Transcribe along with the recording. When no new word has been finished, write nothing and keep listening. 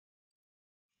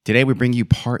Today we bring you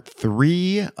part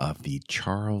 3 of the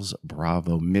Chares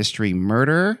Bravo mystery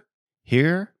murder.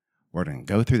 Here, we're going to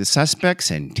go through the suspects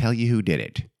and tell you who did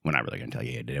it. We're not really going to tell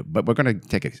you who did it, but we're going to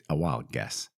take a wild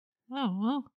guess.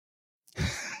 Oh, well.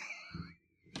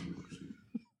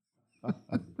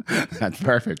 That's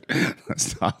perfect.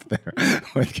 Let's stop there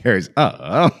with Carrie's.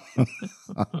 Oh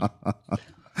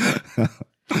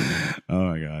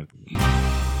my God.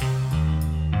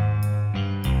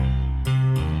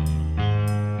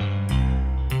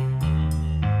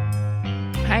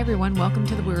 Hi, everyone. Welcome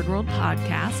to the Weird World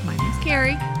Podcast. My name's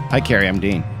Carrie. Hi, Carrie. I'm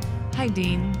Dean. Hi,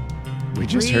 Dean. We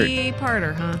just heard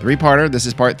three-parter, huh? Three-parter. This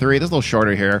is part 3. This is a little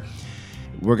shorter here.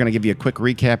 We're going to give you a quick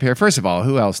recap here. First of all,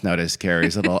 who else noticed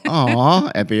Carrie's little aw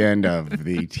at the end of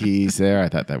the tease there? I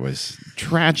thought that was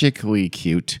tragically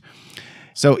cute.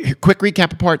 So, quick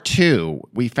recap of part 2.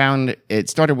 We found it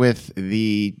started with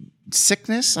the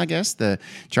sickness, I guess. The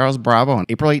Chares Bravo on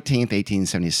April 18th,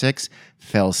 1876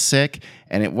 fell sick,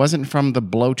 and it wasn't from the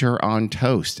bloater on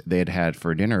toast they had had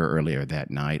for dinner earlier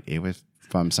that night. It was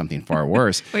from something far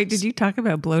worse. Wait, did you talk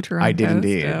about bloater on toast? I did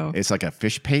indeed. Oh. It's like a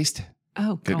fish paste.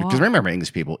 Oh, God. Because remember,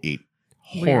 English people eat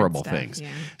horrible things. Yeah.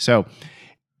 So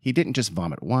he didn't just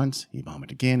vomit once. He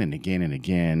vomited again and again and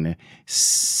again.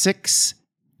 6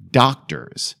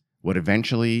 doctors would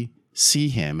eventually see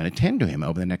him and attend to him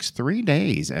over the next 3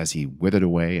 days as he withered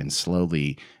away and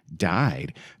slowly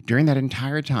died. During that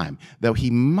entire time, though he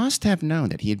must have known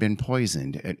that he had been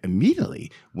poisoned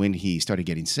immediately when he started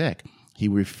getting sick, he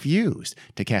refused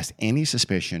to cast any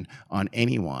suspicion on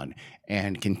anyone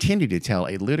and continued to tell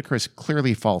a ludicrous,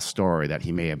 clearly false story that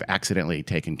he may have accidentally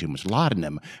taken too much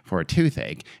laudanum for a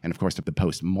toothache. And of course, the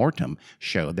post-mortem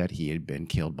showed that he had been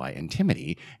killed by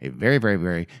antimony, a very, very,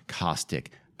 very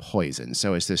caustic poison.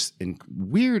 So it's this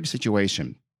weird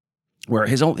situation where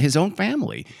his own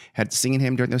family had seen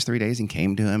him during those 3 days and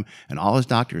came to him, and all his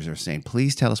doctors are saying,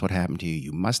 please tell us what happened to you.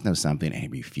 You must know something. And he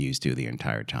refused to the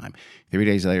entire time. 3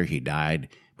 days later, he died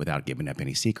without giving up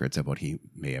any secrets of what he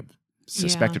may have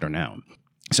suspected or known.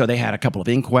 So they had a couple of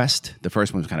inquests. The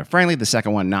first one was kind of friendly. The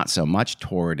second one, not so much,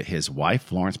 toward his wife,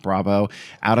 Florence Bravo.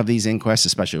 Out of these inquests,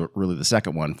 especially really the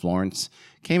second one, Florence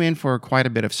came in for quite a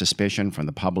bit of suspicion from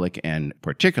the public and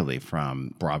particularly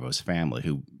from Bravo's family,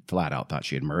 who flat out thought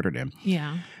she had murdered him.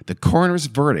 Yeah. The coroner's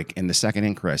verdict in the second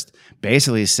inquest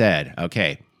basically said,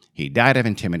 okay, he died of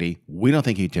antimony. We don't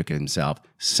think he took it himself.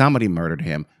 Somebody murdered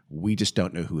him. We just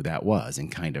don't know who that was,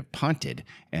 and kind of punted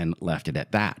and left it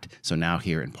at that. So now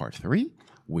here in part 3,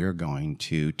 we're going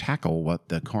to tackle what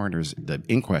the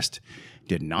inquest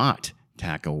did not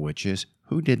tackle, which is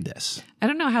who did this. I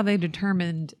don't know how they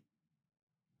determined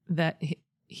that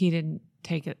he didn't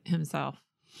take it himself.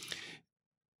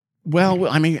 Well,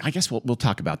 I mean, I guess we'll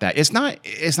talk about that. It's not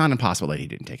impossible that he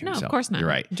didn't take it himself. No, of course not. You're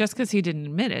right. Just because he didn't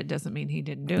admit it doesn't mean he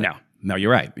didn't do it. No,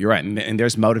 you're right. You're right. And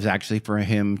there's motives actually for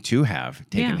him to have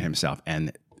taken it himself,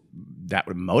 and that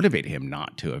would motivate him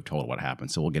not to have told what happened.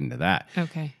 So we'll get into that.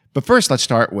 Okay. But first, let's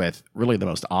start with really the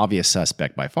most obvious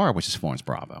suspect by far, which is Florence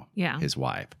Bravo, his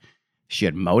wife. She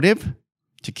had motive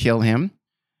to kill him.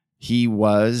 He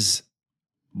was,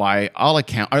 by all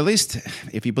accounts, or at least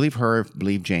if you believe her,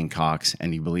 believe Jane Cox,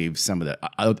 and you believe some of the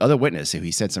other witnesses, who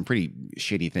he said some pretty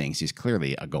shitty things. He's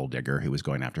clearly a gold digger who was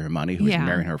going after her money, who was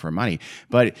marrying her for money.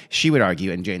 But she would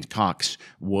argue, and Jane Cox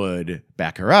would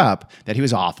back her up, that he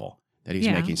was awful. That he was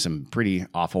making some pretty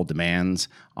awful demands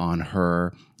on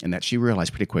her, and that she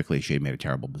realized pretty quickly she had made a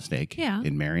terrible mistake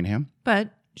in marrying him. But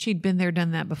she'd been there,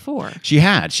 done that before. She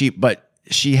had. But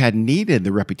she had needed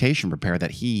the reputation repair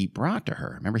that he brought to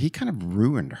her. Remember, he kind of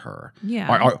ruined her.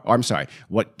 Yeah. Or I'm sorry,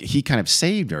 he kind of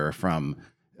saved her from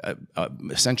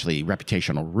essentially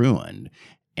reputational ruin.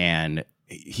 And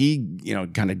he,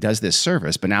 kind of does this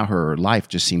service, but now her life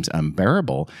just seems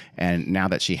unbearable. And now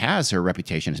that she has, her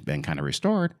reputation has been kind of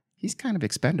restored. He's kind of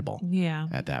expendable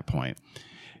at that point.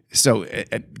 So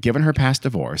given her past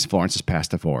divorce, Florence's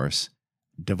past divorce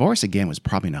again was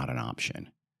probably not an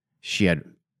option. She had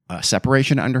a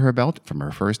separation under her belt from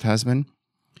her first husband.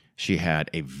 She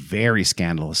had a very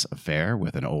scandalous affair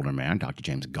with an older man, Dr.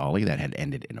 James Gawley, that had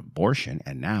ended in abortion.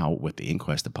 And now with the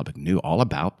inquest, the public knew all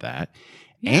about that.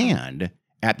 Yeah. And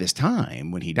at this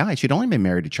time, when he died, she'd only been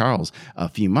married to Charles a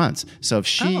few months. So if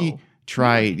she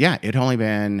tried, it'd only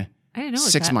been... I didn't know it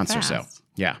was 6 that months fast. or so.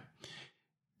 Yeah.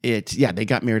 They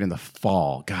got married in the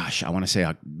fall. Gosh, I want to say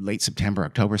late September,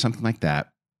 October, something like that.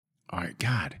 All right,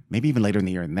 God, maybe even later in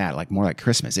the year than that, like more like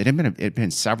Christmas. It had been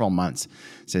several months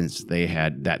since they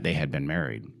had been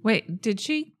married. Wait, did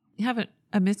she have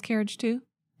a miscarriage too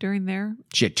during their?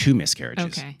 She had 2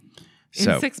 miscarriages. Okay.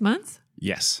 In 6 months?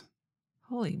 Yes.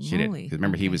 Holy She did. moly. 'Cause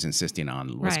remember, he Okay. was insisting on,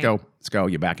 let's Right. go. Let's go.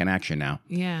 You're back in action now.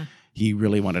 Yeah. He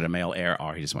really wanted a male heir,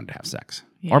 or he just wanted to have sex.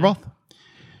 Yeah. Or both.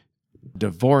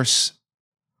 Divorce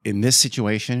in this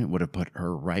situation would have put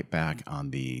her right back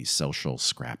on the social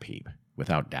scrap heap,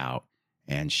 without doubt.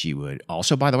 And she would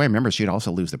also, by the way, remember, she'd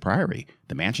also lose the priory,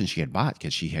 the mansion she had bought,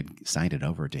 because she had signed it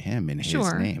over to him in his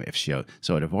Sure. name.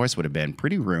 So a divorce would have been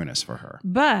pretty ruinous for her.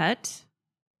 But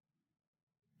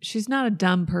she's not a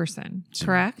dumb person,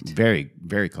 correct? Very,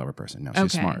 very clever person. No,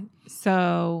 she's smart.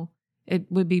 So it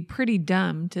would be pretty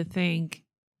dumb to think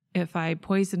if I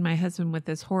poison my husband with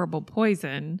this horrible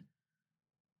poison,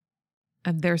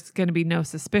 and there's going to be no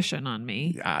suspicion on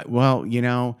me. Well, you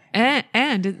know,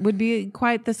 And it would be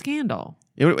quite the scandal.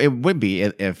 it would be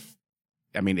if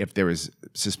there was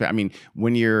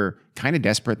when you're kind of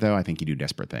desperate, though, I think you do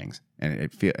desperate things. And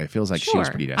it feels like she was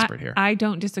pretty desperate here. I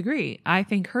don't disagree. I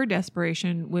think her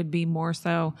desperation would be more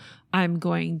so, I'm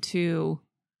going to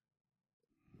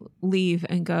leave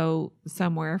and go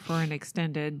somewhere for an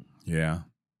extended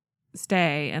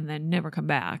stay and then never come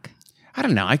back. I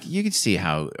don't know. You could see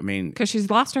how, because she's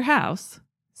lost her house.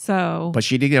 So, but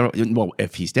she did get, well,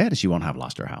 if he's dead, she won't have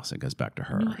lost her house. It goes back to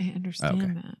her. No, I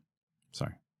understand that.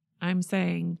 Sorry. I'm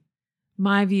saying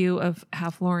my view of how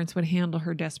Florence would handle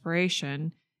her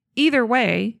desperation. Either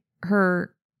way,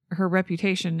 her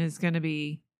reputation is going to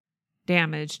be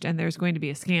damaged and there's going to be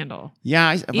a scandal.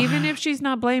 Yeah. Even if she's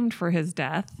not blamed for his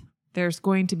death, there's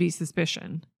going to be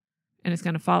suspicion and it's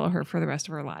going to follow her for the rest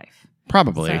of her life.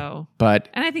 Probably. And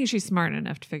I think she's smart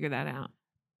enough to figure that out.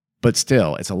 But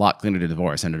still, it's a lot cleaner to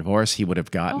divorce. And a divorce, he would have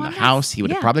gotten a house. He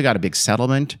would have probably got a big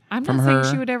settlement I'm from not her.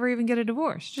 saying she would ever even get a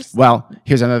divorce. Well,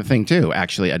 here's another thing, too.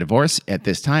 Actually, a divorce at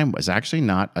this time was actually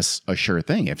not a sure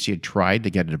thing. If she had tried to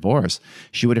get a divorce,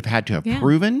 she would have had to have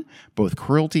proven both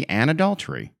cruelty and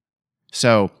adultery.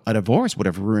 So a divorce would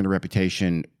have ruined her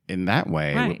reputation in that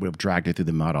way. Right. Would have dragged her through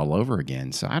the mud all over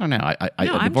again. So I don't know.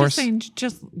 I'm just saying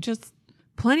just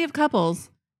plenty of couples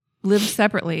lived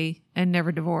separately and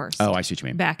never divorced. Oh, I see what you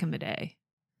mean. Back in the day.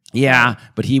 Yeah,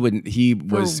 but he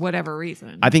was for whatever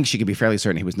reason. I think she could be fairly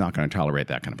certain he was not going to tolerate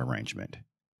that kind of arrangement.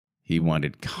 He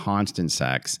wanted constant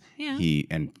sex. Yeah.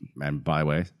 And by the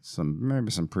way, maybe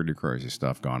some pretty crazy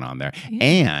stuff going on there.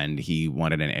 Yeah. And he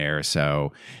wanted an heir.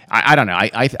 So I don't know.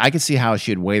 I could see how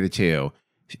she'd weigh the two.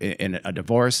 In a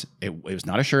divorce, it was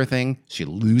not a sure thing. She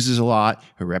loses a lot.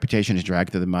 Her reputation is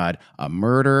dragged through the mud. A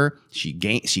murder, she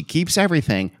keeps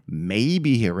everything.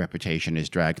 Maybe her reputation is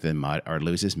dragged through the mud or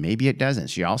loses. Maybe it doesn't.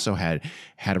 She also had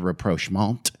a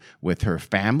rapprochement with her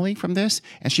family from this,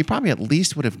 and she probably at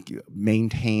least would have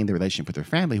maintained the relationship with her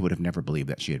family, who would have never believed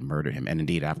that she had murdered him, and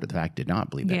indeed after the fact did not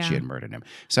believe that she had murdered him.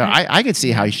 So I could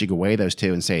see how she could weigh those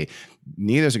two and say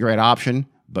neither's a great option,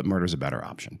 but murder's a better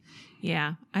option.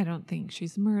 Yeah, I don't think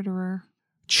she's a murderer.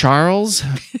 Charles,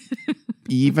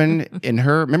 even in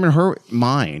her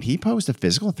mind, he posed a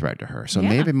physical threat to her. So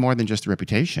maybe more than just a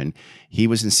reputation. He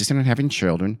was insisting on having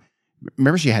children.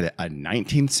 Remember, she had a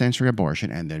 19th century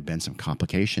abortion, and there had been some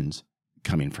complications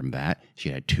coming from that. She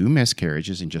had 2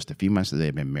 miscarriages in just a few months that they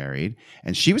had been married.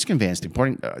 And she was convinced,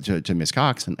 according to Miss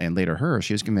Cox and later her,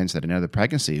 she was convinced that another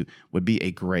pregnancy would be a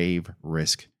grave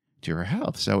risk to her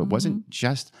health. So it wasn't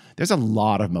just, there's a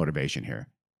lot of motivation here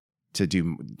to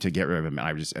get rid of him.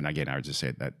 I would just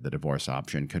say that the divorce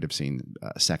option could have seen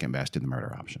second best to the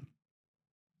murder option.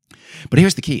 But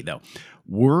here's the key, though.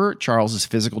 Were Charles's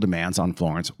physical demands on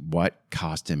Florence what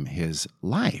cost him his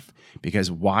life?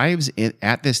 Because wives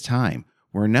at this time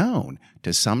were known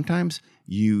to sometimes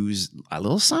use a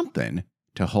little something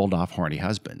to hold off horny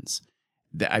husbands.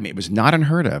 It was not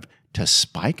unheard of to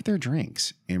spike their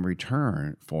drinks in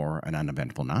return for an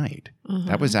uneventful night.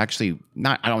 That was actually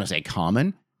not, I don't want to say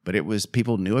common, but it was,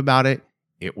 people knew about it.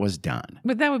 It was done.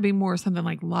 But that would be more something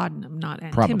like laudanum, not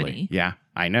antimony. Probably. Yeah,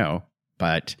 I know.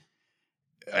 But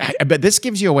this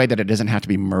gives you a way that it doesn't have to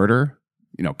be murder,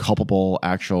 culpable,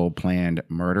 actual planned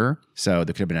murder. So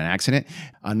there could have been an accident.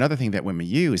 Another thing that women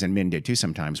use, and men did too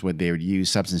sometimes, they would use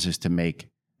substances to make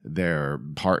their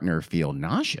partner feel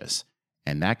nauseous.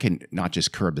 And that can not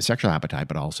just curb the sexual appetite,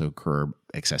 but also curb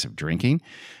excessive drinking.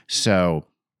 So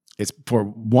it's for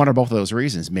one or both of those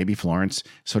reasons. Maybe Florence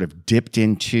sort of dipped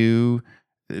into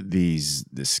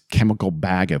this chemical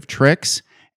bag of tricks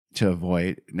to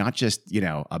avoid not just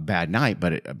a bad night,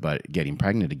 but getting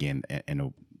pregnant again,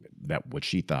 and that what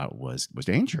she thought was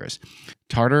dangerous.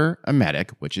 Tartar emetic,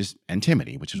 which is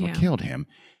antimony, which is what killed him,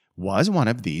 was one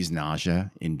of these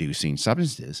nausea-inducing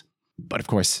substances. But of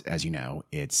course, as you know,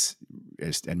 it's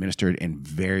administered in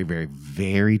very, very,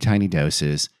 very tiny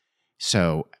doses.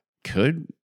 So could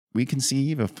we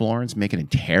conceive of Florence making a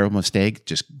terrible mistake,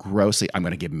 just grossly, I'm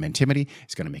going to give him intimity.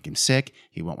 It's going to make him sick.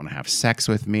 He won't want to have sex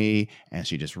with me. And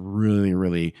she just really,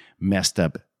 really messed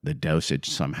up the dosage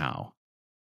somehow.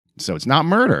 So it's not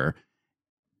murder,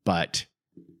 but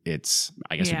it's,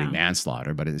 I guess it'd be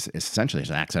manslaughter, but it's essentially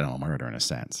an accidental murder in a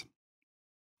sense.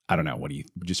 I don't know.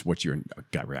 What's your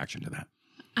gut reaction to that?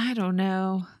 I don't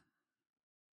know.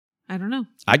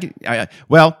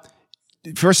 Well,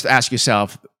 first ask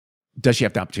yourself, does she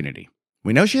have the opportunity?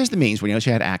 We know she has the means. We know she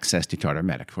had access to tartar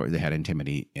emetic. They had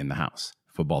intimity in the house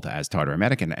for both as tartar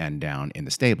emetic and down in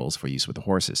the stables for use with the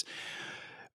horses.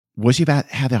 Was she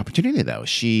have the opportunity though?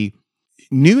 She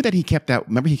knew that he kept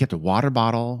a water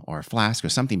bottle or a flask or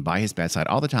something by his bedside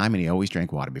all the time, and he always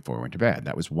drank water before he went to bed.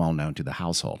 That was well known to the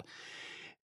household.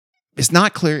 It's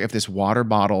not clear if this water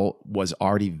bottle was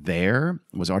already there,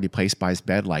 was already placed by his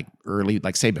bed, like early,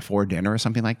 like say before dinner or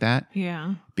something like that.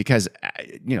 Yeah. Because,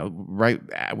 right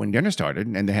when dinner started,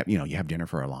 and they have, you have dinner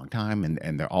for a long time,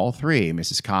 and they're all three,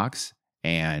 Mrs. Cox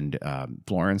and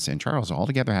Florence and Charles, are all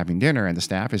together having dinner, and the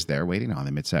staff is there waiting on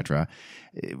them, etc.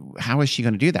 How is she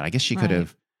going to do that? I guess she could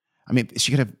have. I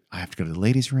have to go to the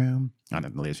ladies' room, not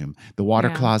the ladies' room, the water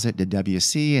closet, the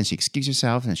WC, and she excused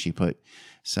herself, and she put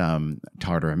some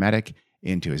tartar emetic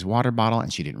into his water bottle,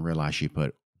 and she didn't realize she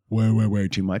put way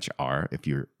too much. Or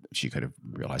she could have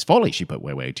realized fully she put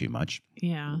way too much.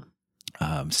 Yeah.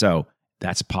 So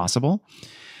that's possible.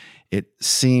 It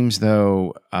seems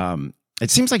though,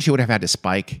 like she would have had to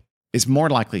spike. It's more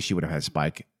likely she would have had to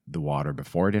spike the water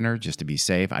before dinner just to be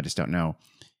safe. I just don't know.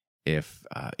 If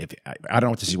I don't know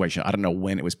what the situation, I don't know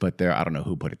when it was put there. I don't know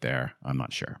who put it there. I'm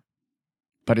not sure.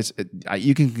 But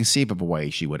you can conceive of a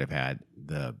way she would have had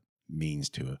the means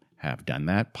to have done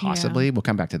that, possibly. Yeah. We'll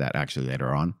come back to that actually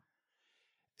later on.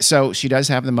 So she does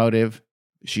have the motive.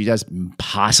 She does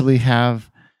possibly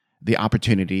have the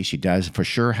opportunity. She does for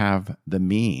sure have the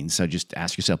means. So just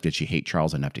ask yourself, did she hate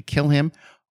Charles enough to kill him?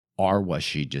 Or was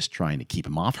she just trying to keep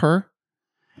him off her?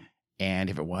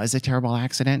 And if it was a terrible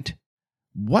accident,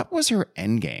 what was her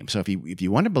end game? So if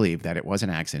you want to believe that it was an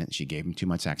accident, she gave him too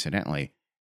much accidentally,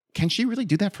 can she really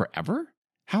do that forever?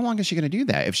 How long is she going to do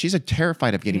that? If she's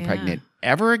terrified of getting pregnant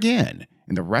ever again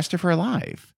in the rest of her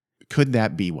life, could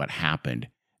that be what happened?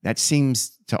 That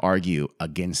seems to argue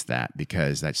against that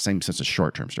because that seems such a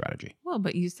short-term strategy. Well,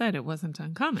 but you said it wasn't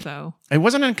uncommon, so. It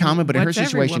wasn't uncommon, but in her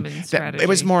situation, it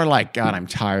was more like, God, I'm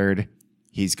tired.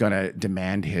 He's going to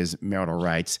demand his marital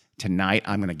rights. Tonight,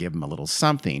 I'm going to give him a little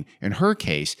something. In her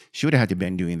case, she would have had to have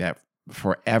been doing that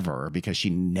forever because she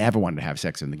never wanted to have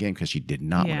sex in the game because she did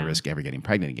not want to risk ever getting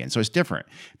pregnant again. So it's different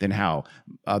than how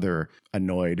other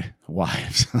annoyed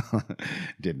wives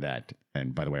did that.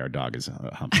 And by the way, our dog is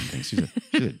humping things. She's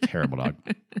a terrible dog.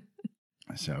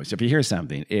 So if you hear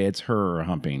something, it's her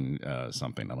humping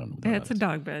something. I don't know. It's a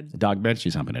dog bed. A dog bed?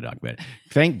 She's humping a dog bed.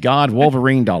 Thank God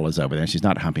Wolverine doll is over there. She's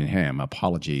not humping him.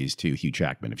 Apologies to Hugh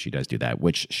Jackman if she does do that,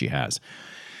 which she has.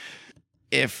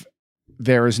 If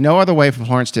there is no other way for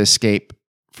Florence to escape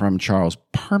from Charles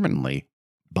permanently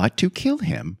but to kill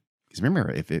him, because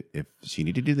remember, if she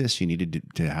needed to do this, she needed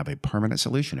to have a permanent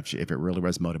solution. If it really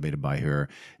was motivated by her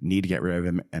need to get rid of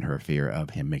him and her fear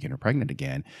of him making her pregnant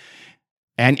again,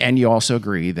 And you also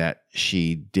agree that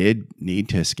she did need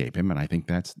to escape him, and I think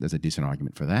there's a decent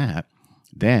argument for that.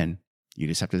 Then you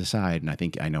just have to decide, and I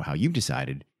think I know how you've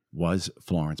decided, was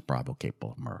Florence Bravo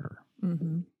capable of murder?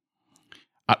 Mm-hmm.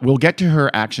 We'll get to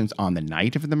her actions on the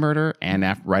night of the murder and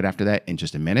right after that in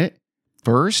just a minute.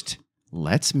 First,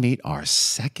 let's meet our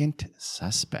second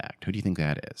suspect. Who do you think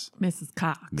that is? Mrs.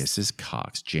 Cox. Mrs.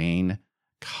 Cox, Jane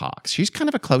Cox. She's kind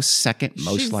of a close second,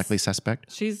 most likely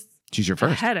suspect. She's your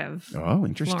first. Ahead of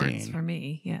interesting. Florence for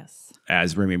me, yes.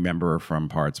 As we remember from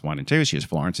parts 1 and 2, she was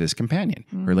Florence's companion,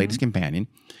 her latest companion,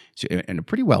 in a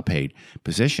pretty well-paid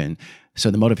position. So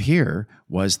the motive here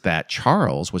was that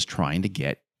Charles was trying to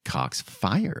get Cox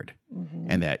fired,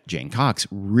 and that Jane Cox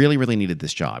really, really needed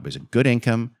this job. It was a good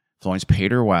income. Florence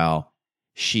paid her well.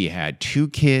 She had 2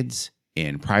 kids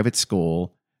in private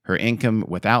school. Her income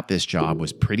without this job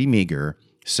was pretty meager.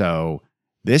 So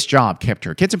this job kept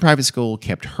her kids in private school,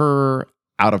 kept her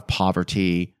out of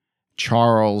poverty.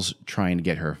 Charles trying to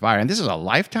get her fired. And this is a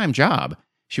lifetime job.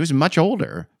 She was much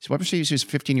older. So she was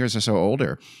 15 years or so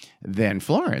older than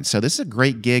Florence. So this is a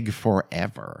great gig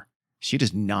forever. She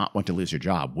does not want to lose her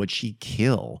job. Would she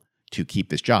kill to keep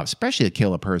this job? Especially to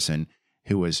kill a person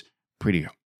who was pretty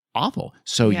awful.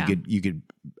 So you could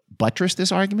buttress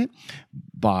this argument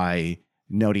by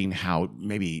noting how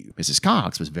maybe Mrs.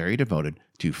 Cox was very devoted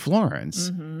to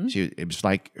Florence. It was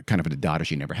like kind of a daughter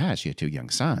she never had. She had 2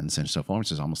 young sons, and so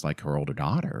Florence is almost like her older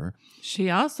daughter. She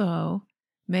also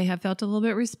may have felt a little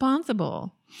bit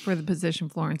responsible for the position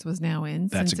Florence was now in,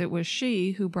 since it was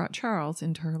she who brought Charles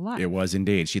into her life. It was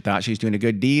indeed. She thought she was doing a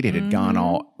good deed. It had gone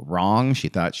all wrong. She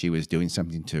thought she was doing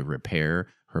something to repair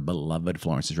her beloved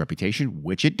Florence's reputation,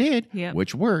 which it did,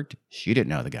 which worked. She didn't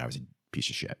know the guy was a piece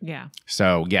of shit. Yeah.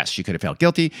 So, yes, she could have felt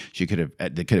guilty. It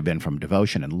could have been from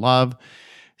devotion and love.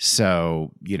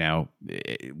 So,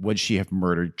 would she have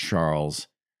murdered Charles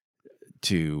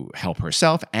to help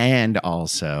herself and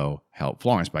also help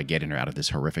Florence by getting her out of this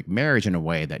horrific marriage in a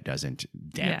way that doesn't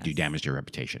do damage to her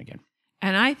reputation again?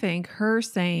 And I think her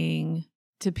saying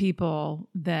to people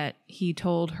that he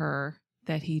told her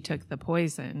that he took the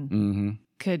poison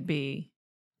could be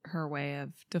her way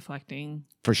of deflecting.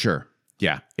 For sure.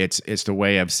 Yeah, it's the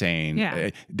way of saying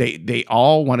they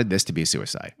all wanted this to be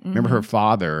suicide. Remember her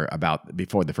father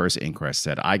before the first inquest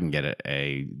said, I can get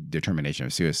a determination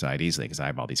of suicide easily because I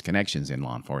have all these connections in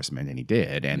law enforcement, and he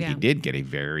did. And he did get a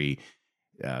very,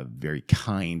 very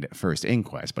kind first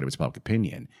inquest, but it was public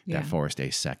opinion that forced a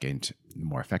second,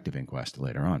 more effective inquest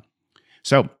later on.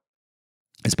 So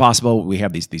it's possible we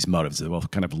have these motives,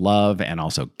 both kind of love and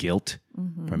also guilt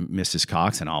from Mrs.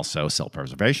 Cox, and also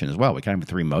self-preservation as well. We kind of have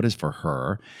three motives for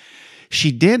her.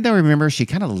 She did, though, remember, she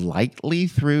kind of lightly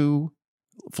threw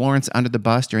Florence under the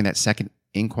bus during that second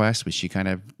inquest, which she kind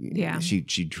of, she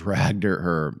dragged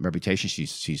her reputation.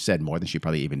 She said more than she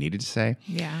probably even needed to say.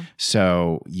 Yeah.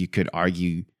 So you could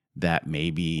argue that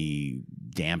maybe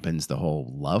dampens the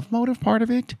whole love motive part of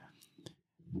it,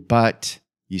 but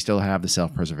you still have the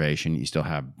self-preservation. You still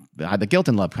have the guilt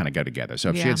and love kind of go together.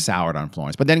 So if she had soured on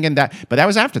Florence, but then again, that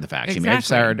was after the fact. She may have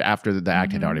soured after the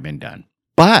act had already been done.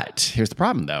 But here's the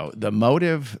problem, though. The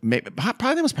motive,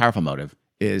 probably the most powerful motive,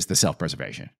 is the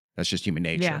self-preservation. That's just human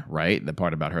nature, right? The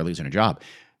part about her losing her job.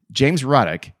 James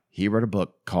Ruddock, he wrote a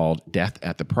book called Death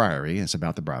at the Priory. It's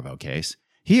about the Bravo case.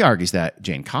 He argues that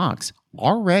Jane Cox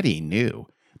already knew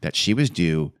that she was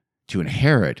due to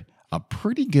inherit a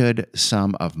pretty good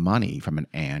sum of money from an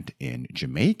aunt in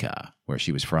Jamaica, where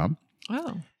she was from.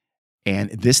 Oh. And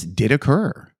this did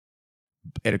occur.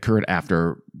 It occurred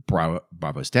after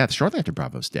Bravo's death, shortly after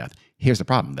Bravo's death. Here's the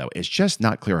problem, though. It's just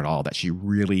not clear at all that she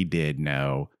really did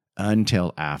know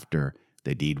until after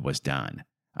the deed was done.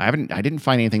 I didn't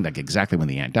find anything like exactly when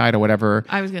the aunt died or whatever.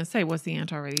 I was going to say, was the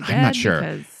aunt already dead? I'm not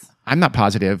sure. I'm not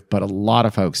positive, but a lot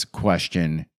of folks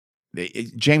question.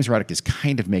 James Ruddock is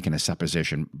kind of making a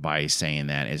supposition by saying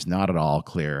that it's not at all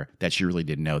clear that she really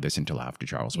didn't know this until after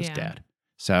Charles was dead.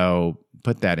 So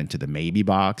put that into the maybe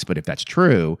box. But if that's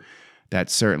true, that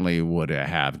certainly would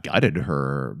have gutted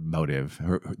her motive,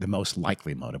 the most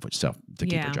likely motive, which is to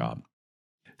keep her job.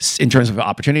 In terms of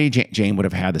opportunity, Jane would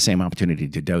have had the same opportunity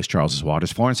to dose Charles's water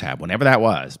as Florence had, whenever that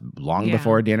was, long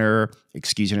before dinner,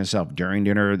 excusing herself during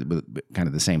dinner, kind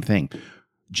of the same thing.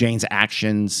 Jane's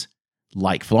actions,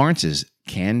 like Florence's,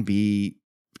 can be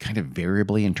kind of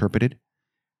variably interpreted.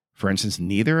 For instance,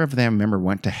 neither of them, remember,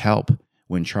 went to help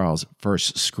when Charles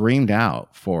first screamed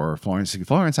out for Florence,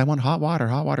 Florence, I want hot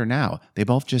water now. They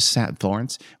both just sat.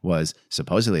 Florence was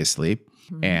supposedly asleep,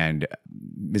 and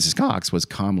Mrs. Cox was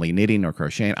calmly knitting or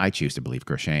crocheting. I choose to believe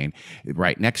crocheting.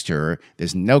 Right next to her,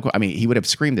 he would have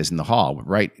screamed this in the hall,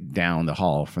 right down the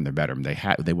hall from their bedroom.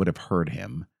 They would have heard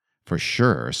him. For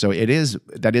sure. So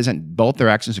both their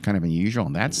actions are kind of unusual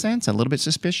in that sense, a little bit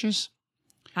suspicious.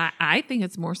 I think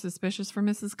it's more suspicious for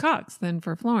Mrs. Cox than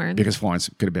for Florence. Because Florence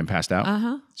could have been passed out.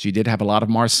 Uh-huh. She did have a lot of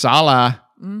Marsala.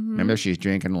 Remember, she's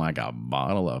drinking like a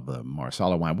bottle of the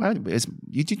Marsala wine. Did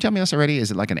you tell me this already? Is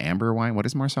it like an amber wine? What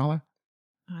is Marsala?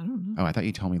 I don't know. Oh, I thought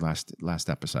you told me last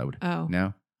episode. Oh.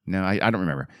 No, I don't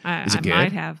remember. Is it good? I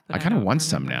might have. I kind of want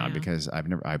some now because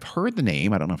I've heard the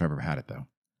name. I don't know if I've ever had it though.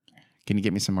 Can you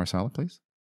get me some Marsala, please?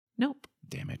 Nope.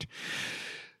 Damn it.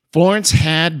 Florence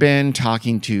had been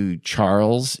talking to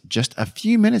Charles just a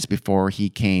few minutes before he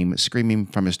came screaming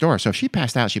from his door. So if she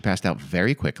passed out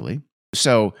very quickly.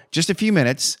 So just a few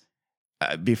minutes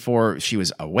before she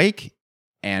was awake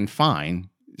and fine,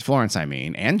 Florence,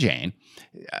 and Jane.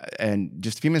 And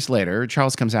just a few minutes later,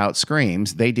 Charles comes out,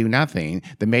 screams. They do nothing.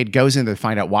 The maid goes in to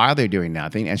find out why they're doing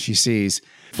nothing, and she sees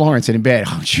Florence in bed.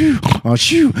 Oh, shoo, oh,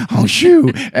 shoo, oh,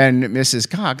 shoo. And Mrs.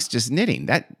 Cox just knitting.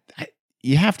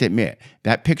 You have to admit,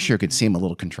 that picture could seem a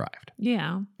little contrived.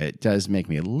 Yeah. It does make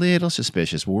me a little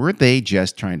suspicious. Were they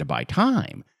just trying to buy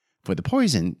time for the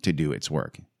poison to do its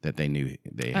work that they knew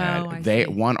they had?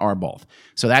 One or both.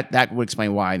 So that would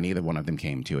explain why neither one of them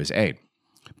came to his aid.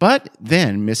 But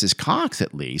then Mrs. Cox,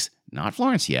 at least, not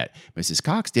Florence yet, Mrs.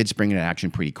 Cox did spring into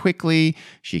action pretty quickly.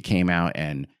 She came out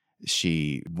and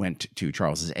she went to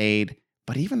Charles's aid.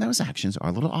 But even those actions are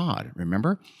a little odd.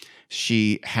 Remember,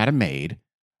 she had a maid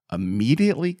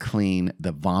immediately clean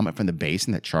the vomit from the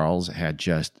basin that Charles had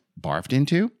just barfed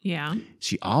into. Yeah.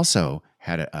 She also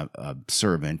had a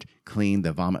servant clean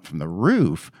the vomit from the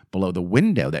roof below the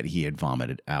window that he had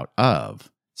vomited out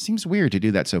of. Seems weird to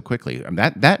do that so quickly.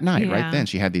 That night, right then,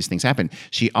 she had these things happen.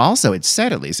 She also, it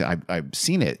said, at least I've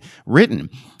seen it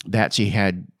written, that she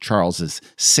had Charles's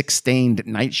 6-stained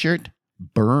nightshirt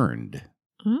burned.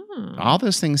 All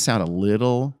those things sound a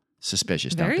little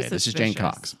suspicious, don't they? This is Jane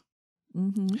Cox.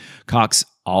 Mm-hmm. Cox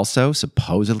also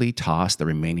supposedly tossed the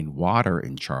remaining water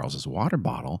in Charles's water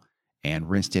bottle and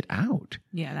rinsed it out.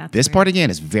 Yeah, that's this weird. part again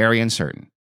is very uncertain.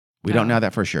 We don't know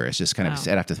that for sure. It's just kind of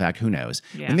said after the fact. Who knows?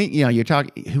 Yeah. And then, you're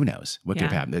talking. Who knows what could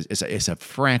have happened? It's a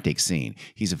frantic scene.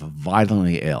 He's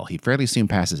violently ill. He fairly soon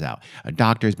passes out. A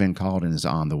doctor's been called and is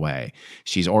on the way.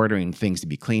 She's ordering things to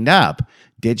be cleaned up.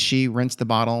 Did she rinse the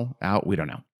bottle out? We don't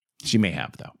know. She may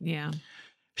have, though. Yeah,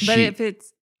 but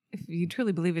if you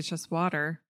truly believe it's just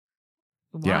water,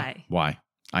 why? Yeah, why?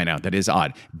 I know that is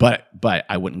odd, but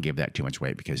I wouldn't give that too much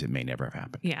weight because it may never have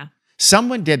happened. Yeah.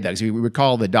 Someone did that because we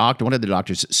recall one of the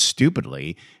doctors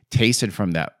stupidly tasted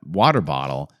from that water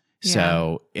bottle. Yeah.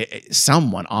 So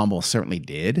someone almost certainly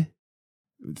did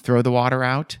throw the water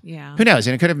out. Yeah. Who knows?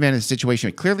 And it could have been a situation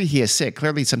where clearly he is sick.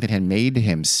 Clearly something had made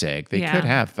him sick. They could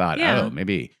have thought,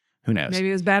 maybe, who knows? Maybe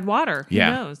it was bad water. Who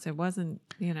Yeah. knows? It wasn't,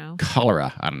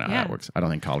 Cholera. I don't know how that works. I don't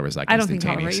think cholera is like I don't think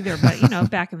cholera instantaneous. either, but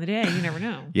back in the day, you never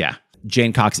know. Yeah.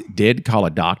 Jane Cox did call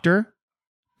a doctor.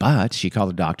 But she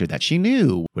called a doctor that she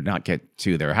knew would not get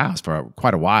to their house for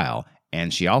quite a while.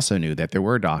 And she also knew that there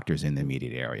were doctors in the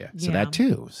immediate area. So that,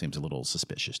 too, seems a little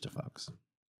suspicious to folks.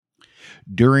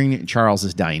 During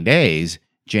Charles's dying days,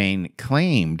 Jane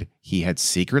claimed he had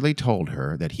secretly told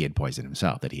her that he had poisoned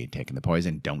himself, that he had taken the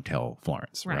poison. Don't tell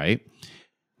Florence, right?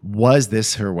 Was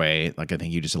this her way, like I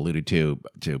think you just alluded to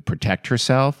protect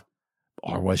herself?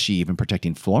 Or was she even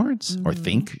protecting Florence? Or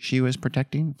think she was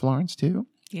protecting Florence, too?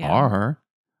 Yeah. Or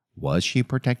was she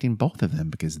protecting both of them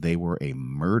because they were a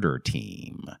murder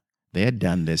team? They had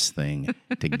done this thing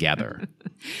together.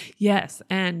 Yes.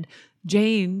 And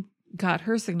Jane got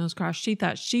her signals crossed. She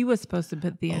thought she was supposed to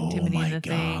put the antimony in the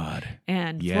thing.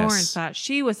 And Florence thought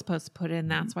she was supposed to put it in.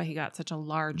 That's why he got such a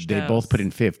large dose. They both put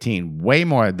in 15, way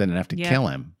more than enough to kill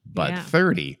him. But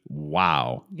 30,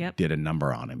 wow, did a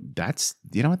number on him. That's,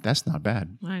 that's not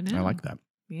bad. I know. I like that.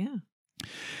 Yeah.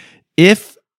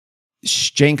 If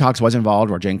Jane Cox was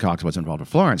involved, or Jane Cox was involved with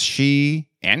Florence, she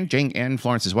and Jane and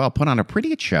Florence as well put on a pretty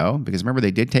good show because remember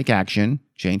they did take action.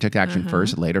 Jane took action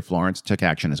first, later Florence took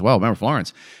action as well. Remember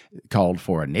Florence called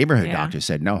for a neighborhood doctor,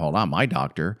 said, "No, hold on, my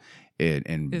doctor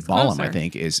in Ballum, I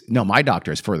think my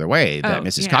doctor is further away that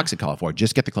Mrs. Cox had called for.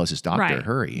 Just get the closest doctor,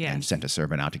 hurry," and sent a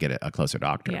servant out to get a closer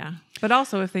doctor. Yeah, but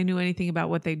also if they knew anything about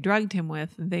what they drugged him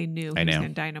with, they knew he was going to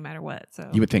die no matter what. So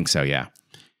you would think so, yeah.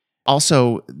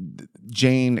 Also,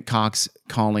 Jane Cox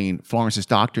calling Florence's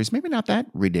doctor is maybe not that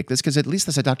ridiculous because at least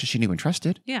that's a doctor she knew and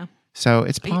trusted. Yeah. So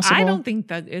it's possible. I don't think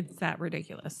that it's that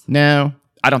ridiculous. No,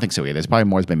 I don't think so either. There's probably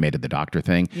more has been made of the doctor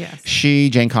thing. Yes.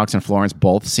 Jane Cox and Florence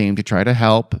both seemed to try to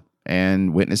help.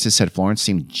 And witnesses said Florence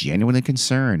seemed genuinely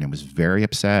concerned and was very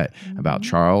upset about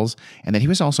Charles. And that he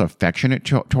was also affectionate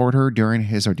toward her during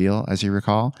his ordeal, as you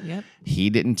recall. Yep.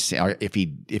 He didn't say, or if he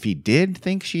did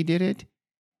think she did it,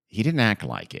 he didn't act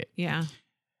like it. Yeah.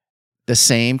 The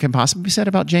same can possibly be said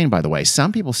about Jane, by the way.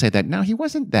 Some people say that, no, he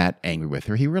wasn't that angry with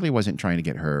her. He really wasn't trying to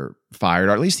get her fired,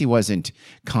 or at least he wasn't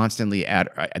constantly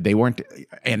they weren't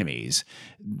enemies.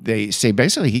 They say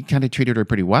basically he kind of treated her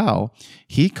pretty well.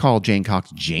 He called Jane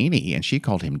Cox Janie, and she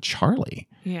called him Charlie.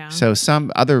 Yeah. So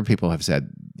some other people have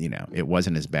said, it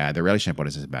wasn't as bad. The relationship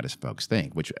wasn't as bad as folks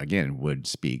think, which again would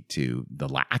speak to the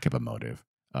lack of a motive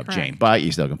of Correct. Jane. But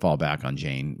you still can fall back on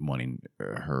Jane wanting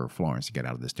her Florence to get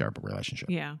out of this terrible relationship.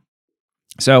 Yeah.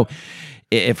 So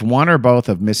if one or both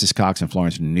of Mrs. Cox and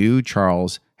Florence knew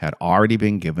Charles had already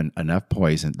been given enough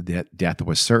poison that death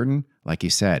was certain, like he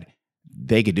said,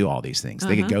 they could do all these things.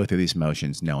 They could go through these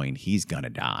motions knowing he's going to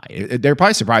die. They're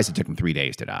probably surprised it took him 3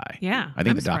 days to die. Yeah. I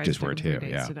think the doctors were too.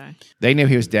 Yeah. They knew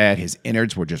he was dead. His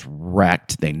innards were just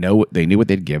wrecked. They knew what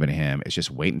they'd given him. It's just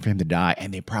waiting for him to die.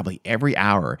 And they probably every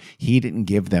hour he didn't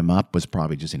give them up was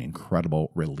probably just an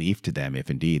incredible relief to them if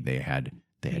indeed they had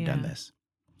done this.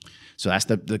 So that's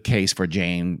the case for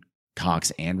Jane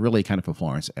Cox and really kind of for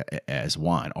Florence as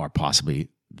one, or possibly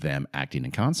them acting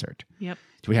in concert. Yep.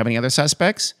 Do we have any other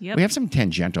suspects? Yep. We have some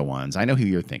tangential ones. I know who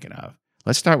you're thinking of.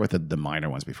 Let's start with the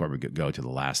minor ones before we go to the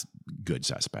last good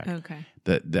suspect. Okay.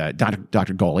 The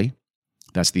Dr. Goley,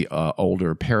 that's the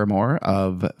older paramour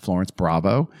of Florence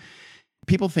Bravo.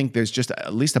 people think there's just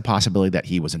at least a possibility that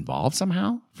he was involved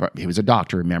somehow. He was a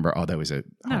doctor, remember? Oh, that was a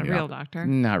Not a real doctor.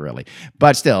 Not really,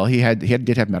 but still, he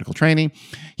did have medical training.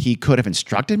 He could have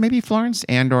instructed maybe Florence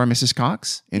and or Mrs.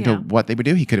 Cox into what they would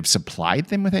do. He could have supplied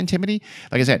them with antimony.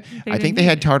 Like I said, I think they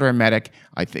had tartar emetic.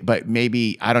 But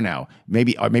maybe I don't know.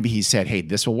 Maybe he said, "Hey,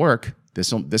 this will work.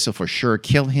 This will for sure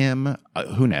kill him."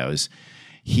 Who knows?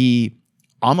 He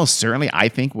almost certainly, I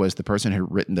think, was the person who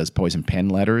had written those poison pen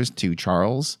letters to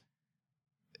Charles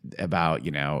about,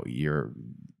 you're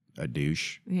a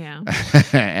douche. Yeah.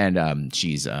 and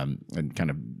she's kind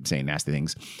of saying nasty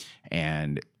things.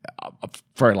 And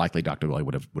very likely Dr. Gawley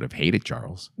would have hated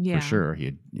Charles. Yeah. For sure. He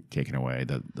had taken away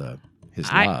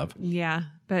his love. Yeah,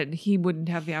 but he wouldn't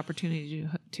have the opportunity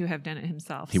to have done it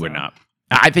himself. He would not.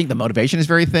 I think the motivation is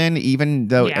very thin, even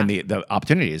though, and the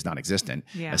opportunity is non-existent.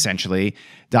 Yeah. Essentially,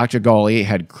 Dr. Gawley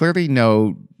had clearly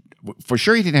for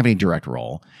sure he didn't have any direct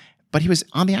role, but he was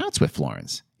on the outs with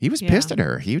Florence. He was pissed at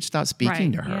her. He would stop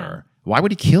speaking to her. Yeah. Why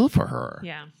would he kill for her?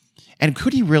 Yeah. And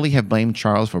could he really have blamed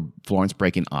Charles for Florence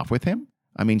breaking off with him?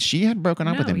 I mean, she had broken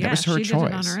up with him. That was her choice. She did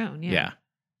it on her own. Yeah.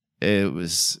 It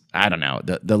was, I don't know.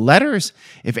 The letters,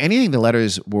 if anything, the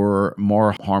letters were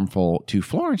more harmful to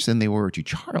Florence than they were to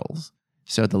Charles.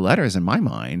 So the letters, in my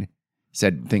mind,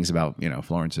 said things about,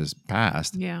 Florence's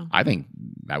past. Yeah. I think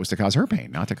that was to cause her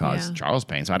pain, not to cause Charles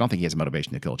pain. So I don't think he has a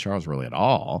motivation to kill Charles really at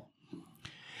all.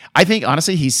 I think,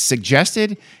 honestly, he's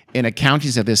suggested in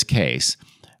accountings of this case,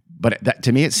 but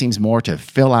to me, it seems more to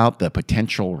fill out the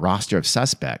potential roster of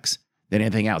suspects than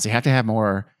anything else. You have to have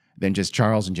more than just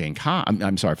Charles and Jane Cox.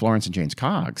 I'm sorry, Florence and James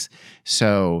Cox.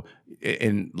 So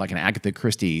in like an Agatha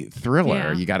Christie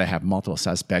thriller, you got to have multiple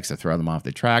suspects to throw them off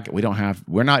the track.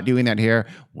 We're not doing that here.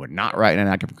 We're not writing an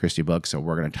Agatha Christie book, so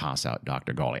we're going to toss out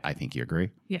Dr. Gawley. I think you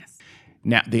agree? Yes.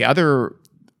 Now, the other,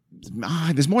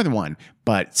 there's more than one,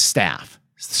 but staff,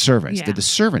 servants. Yeah. Did the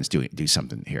servants do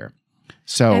something here?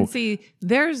 So, and see,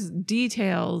 there's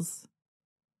details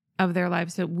of their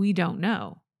lives that we don't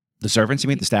know. The servants, you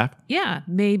mean the staff? Yeah.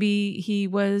 Maybe he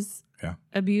was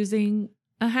abusing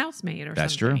a housemaid or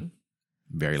That's something.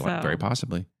 That's true. Very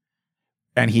possibly.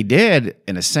 And he did,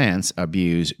 in a sense,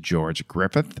 abuse George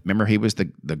Griffith. Remember, he was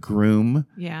the groom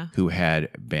who had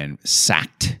been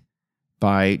sacked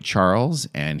by Charles,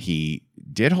 and he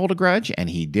did hold a grudge,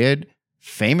 and he did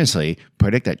famously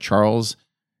predict that Charles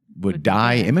would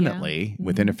die imminently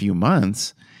within a few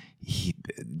months.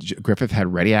 Griffith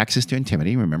had ready access to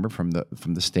antimony, remember, from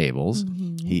the stables.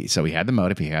 Mm-hmm. So he had the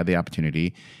motive, he had the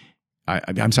opportunity.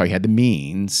 I'm sorry, he had the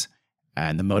means,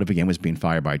 and the motive again was being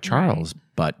fired by Charles. Right.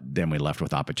 But then we left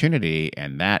with opportunity,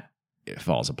 and that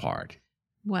falls apart.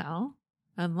 Well,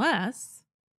 unless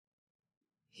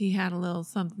he had a little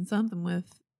something with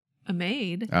a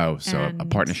maid. Oh, so a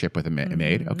partnership with a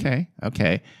maid.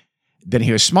 Okay. Then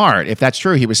he was smart. If that's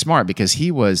true, he was smart because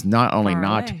he was not only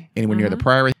not anywhere near the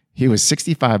priory. He was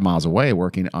 65 miles away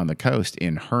working on the coast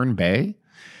in Herne Bay.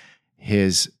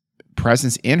 His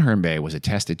presence in Herne Bay was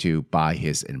attested to by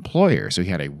his employer. So he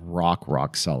had a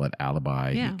rock solid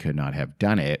alibi. Yeah. He could not have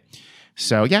done it.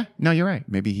 So you're right.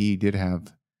 Maybe he did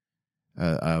have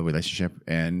a relationship.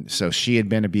 And so she had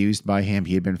been abused by him.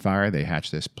 He had been fired. They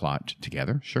hatched this plot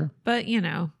together. Sure. But,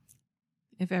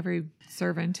 if every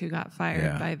servant who got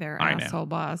fired by their asshole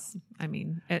boss, I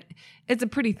mean, it's a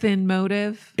pretty thin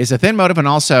motive. It's a thin motive, and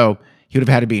also he would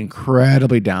have had to be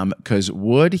incredibly dumb because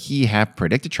would he have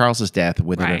predicted Charles's death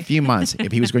within a few months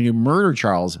if he was going to murder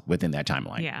Charles within that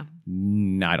timeline? Yeah.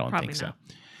 No, I don't Probably think so. not.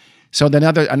 So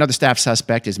another staff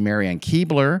suspect is Marianne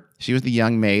Keebler. She was the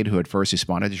young maid who had first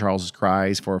responded to Charles's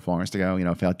cries for Florence to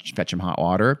go, fetch him hot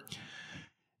water.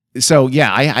 So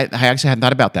I actually hadn't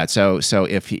thought about that. So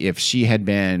if she had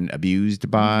been abused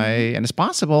by, and it's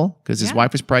possible because his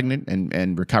wife was pregnant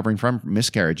and recovering from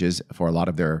miscarriages for a lot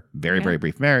of their very very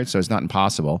brief marriage, so it's not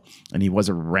impossible. And he was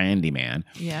a randy man.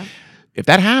 Yeah. If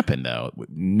that happened, though,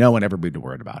 no one ever would be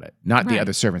worried about it. Not the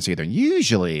other servants either. And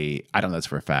usually, I don't know this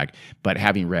for a fact, but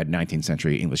having read 19th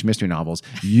century English mystery novels,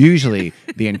 usually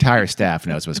the entire staff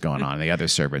knows what's going on, the other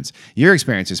servants. Your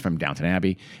experience is from Downton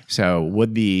Abbey. So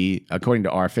according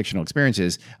to our fictional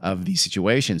experiences of these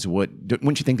situations,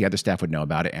 wouldn't you think the other staff would know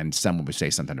about it and someone would say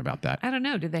something about that? I don't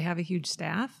know. Did they have a huge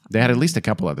staff? They had at least a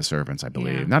couple other servants, I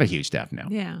believe. Yeah. Not a huge staff, no.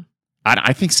 Yeah.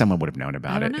 I think someone would have known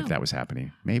about it if that was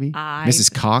happening. Maybe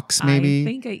Mrs. Cox. Maybe I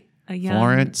think a young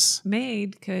Florence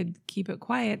maid could keep it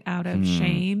quiet out of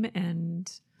shame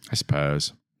and. I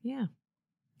suppose. Yeah.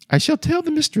 I shall tell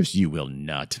the mistress you will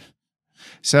not.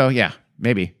 So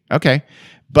Maybe. Okay.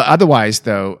 But otherwise,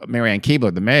 though, Marianne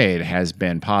Keebler, the maid, has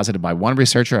been posited by one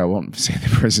researcher. I won't say the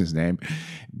person's name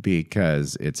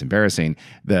because it's embarrassing.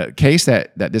 The case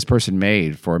that this person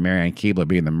made for Marianne Keebler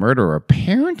being the murderer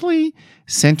apparently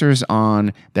centers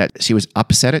on that she was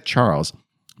upset at Charles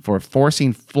for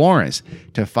forcing Florence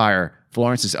to fire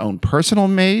Florence's own personal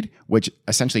maid, which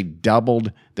essentially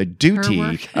doubled the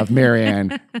duty of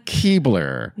Marianne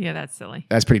Keebler. Yeah, that's silly.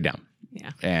 That's pretty dumb.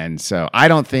 Yeah. And so I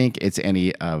don't think it's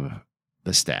any of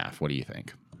the staff. What do you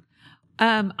think?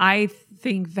 I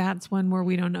think that's one where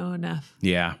we don't know enough.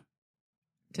 Yeah.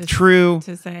 To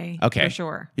say okay. for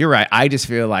sure. You're right. I just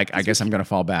feel like I guess I'm going to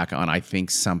fall back on I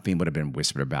think something would have been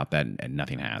whispered about that and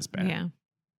nothing has been.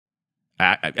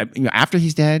 Yeah. After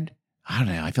he's dead, I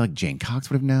don't know. I feel like Jane Cox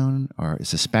would have known or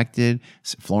suspected.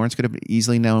 Florence could have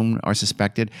easily known or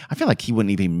suspected. I feel like he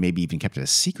wouldn't maybe even kept it a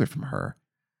secret from her.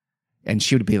 And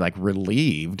she would be like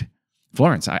relieved.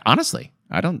 Florence, honestly,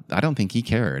 I don't think he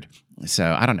cared.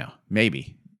 So I don't know.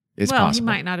 Maybe it's possible.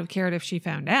 He might not have cared if she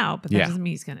found out, but that doesn't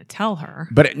mean he's going to tell her.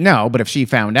 But if she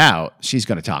found out, she's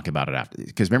going to talk about it after.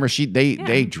 Because remember,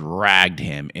 they dragged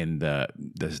him in the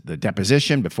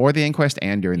deposition before the inquest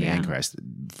and during the inquest.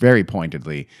 Very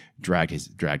pointedly dragged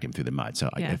him through the mud. So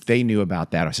if they knew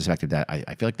about that or suspected that,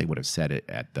 I feel like they would have said it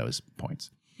at those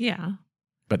points. Yeah,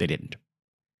 but they didn't.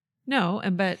 No,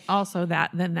 but also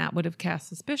that would have cast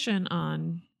suspicion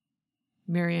on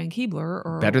Marianne Keebler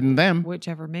or better than them,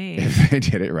 whichever maid. If they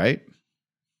did it right.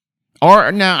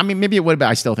 Or no, I mean maybe it would have. But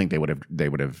I still think they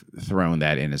would have thrown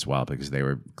that in as well because they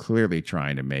were clearly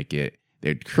trying to make it.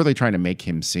 They're clearly trying to make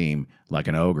him seem like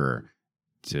an ogre.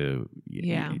 To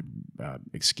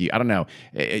excuse. I don't know.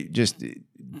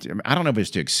 I don't know if it's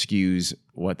to excuse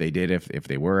what they did if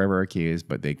they were ever accused,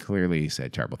 but they clearly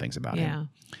said terrible things about him.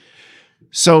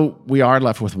 So we are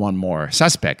left with one more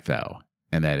suspect, though,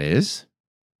 and that is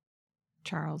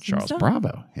Charles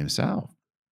Bravo himself.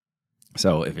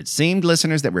 So if it seemed,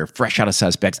 listeners, that we're fresh out of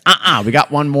suspects, we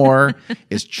got one more.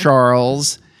 Is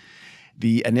Charles.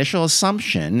 The initial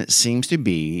assumption seems to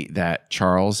be that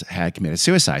Charles had committed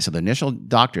suicide. So the initial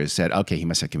doctors said, okay, he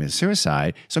must have committed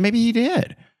suicide. So maybe he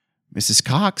did. Mrs.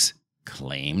 Cox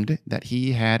claimed that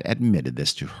he had admitted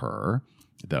this to her,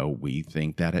 though we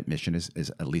think that admission is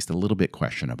at least a little bit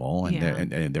questionable.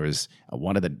 And, and there was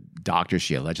one of the doctors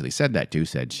she allegedly said that to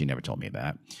said she never told me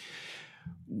that.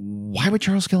 Why would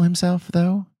Charles kill himself,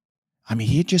 though? I mean,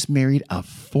 he had just married a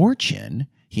fortune.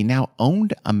 He now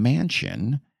owned a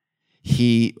mansion.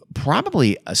 He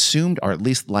probably assumed, or at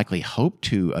least likely hoped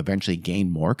to eventually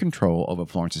gain more control over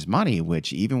Florence's money,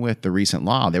 which even with the recent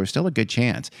law, there was still a good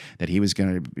chance that he was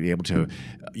going to be able to,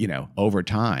 over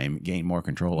time, gain more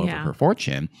control over her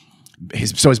fortune.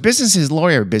 His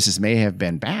lawyer business may have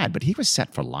been bad, but he was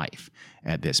set for life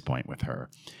at this point with her.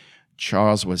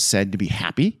 Charles was said to be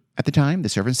happy at the time. The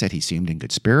servant said he seemed in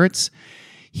good spirits.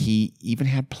 He even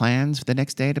had plans for the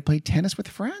next day to play tennis with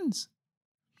friends.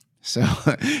 So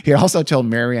he also told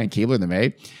Marianne Keebler, the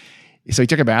maid. So he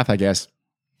took a bath, I guess,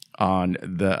 on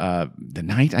the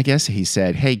night, I guess. He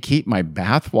said, hey, keep my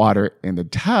bath water in the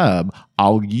tub.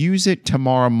 I'll use it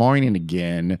tomorrow morning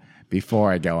again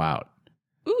before I go out.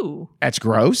 Ooh. That's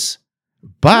gross.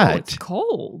 But it's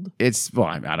cold.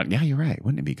 I don't. Yeah, you're right.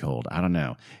 Wouldn't it be cold? I don't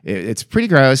know. It's pretty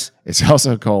gross. It's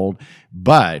also cold,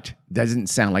 but doesn't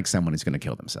sound like someone is going to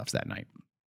kill themselves that night.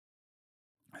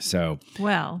 So,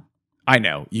 well, I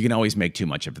know you can always make too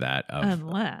much of that.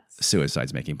 Unless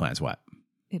suicide's making plans. What?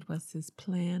 It was his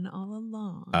plan all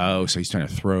along. Oh, so he's trying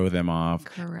to throw them off.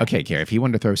 Correct. Okay, Carrie, if he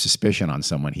wanted to throw suspicion on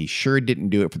someone, he sure didn't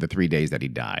do it for the 3 days that he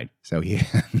died. So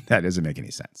that doesn't make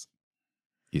any sense.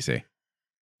 You see?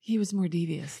 He was more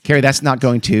devious. Carrie, that's not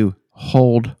going to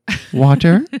hold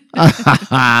water. See what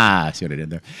I did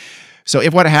there? So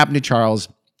if what happened to Charles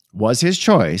was his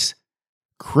choice,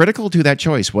 critical to that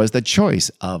choice was the choice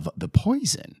of the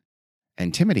poison.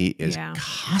 Antimony is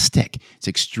caustic. It's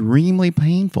extremely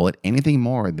painful at anything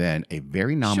more than a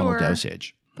very nominal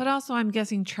dosage. But also, I'm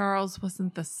guessing Charles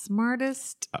wasn't the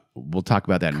smartest. We'll talk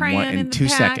about that in 2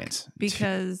 seconds.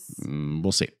 Because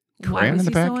we'll see. Crayon in the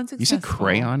back? So you said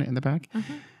crayon in the back?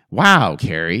 Uh-huh. Wow,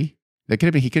 Carrie. He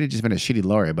could have just been a shitty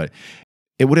lawyer, but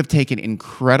it would have taken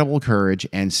incredible courage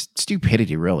and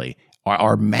stupidity, really,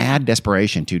 or mad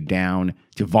desperation to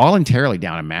voluntarily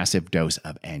down a massive dose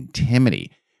of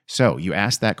antimony. So you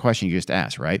asked that question you just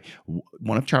asked, right?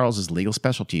 One of Charles's legal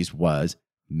specialties was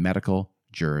medical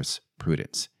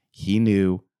jurisprudence. He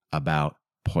knew about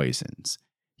poisons.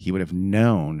 He would have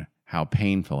known how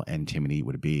painful antimony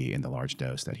would be in the large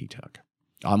dose that he took,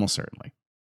 almost certainly.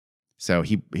 So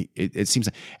it seems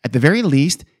like, at the very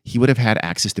least, he would have had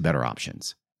access to better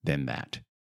options than that.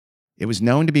 It was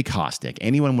known to be caustic.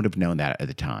 Anyone would have known that at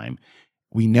the time.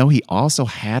 We know he also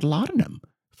had laudanum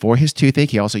for his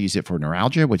toothache. He also used it for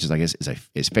neuralgia, which is, I guess,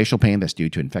 is facial pain that's due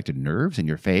to infected nerves in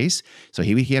your face. So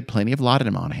he had plenty of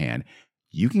laudanum on hand.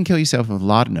 You can kill yourself with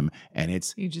laudanum, and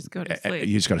you just go to sleep.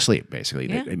 You just go to sleep, basically.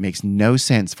 Yeah. It makes no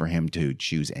sense for him to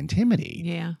choose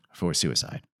antimony for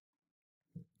suicide.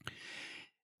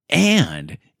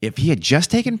 And if he had just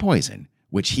taken poison,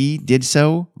 which he did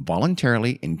so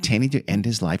voluntarily, intending to end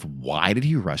his life, why did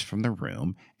he rush from the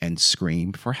room and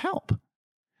scream for help?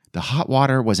 The hot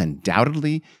water was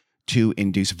undoubtedly to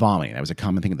induce vomiting. That was a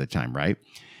common thing at the time, right?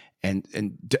 And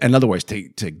in other words,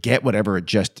 to get whatever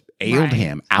just ailed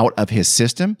him out of his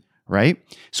system, right?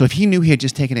 So if he knew he had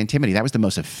just taken antimony, that was the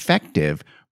most effective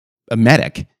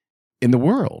emetic in the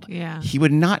world. Yeah. He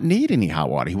would not need any hot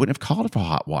water. He wouldn't have called for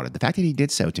hot water. The fact that he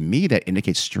did so, to me, that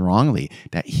indicates strongly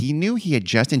that he knew he had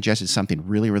just ingested something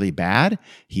really, really bad.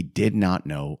 He did not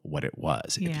know what it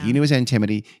was. If he knew it was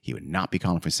antimony, he would not be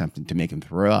calling for something to make him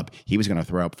throw up. He was going to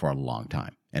throw up for a long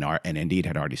time, and indeed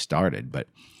had already started. But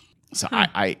so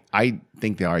I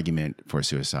think the argument for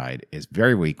suicide is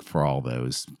very weak for all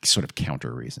those sort of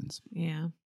counter reasons. Yeah.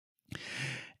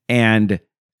 And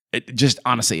just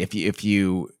honestly, if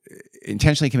you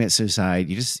intentionally commit suicide,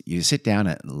 you sit down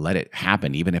and let it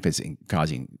happen, even if it's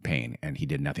causing pain. And he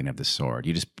did nothing of the sort.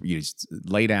 You just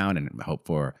lay down and hope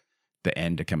for the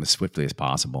end to come as swiftly as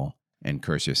possible, and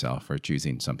curse yourself for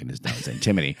choosing something as dumb as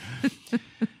antimony.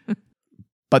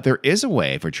 But there is a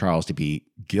way for Charles to be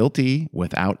guilty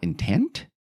without intent,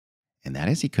 and that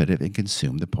is he could have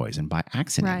consumed the poison by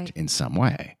accident in some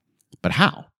way. But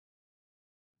how?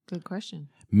 Good question.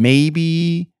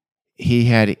 Maybe he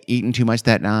had eaten too much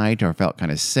that night or felt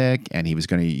kind of sick, and he was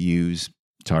going to use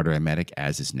tartar emetic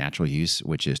as his natural use,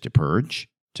 which is to purge,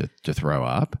 to throw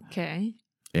up. Okay.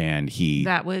 And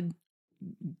that would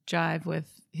jive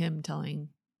with him telling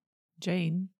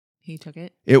Jane he took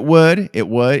it. It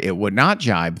would not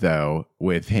jibe, though,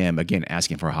 with him, again,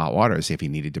 asking for hot water to see if he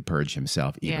needed to purge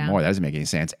himself even more. That doesn't make any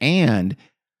sense. And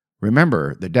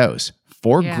remember the dose.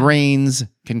 4 grains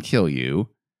can kill you.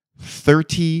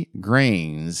 30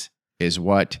 grains is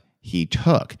what he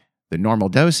took. The normal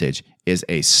dosage is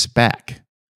a speck.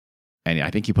 And I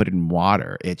think you put it in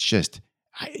water. It's just,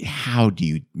 how do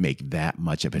you make that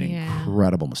much of an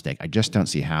incredible mistake? I just don't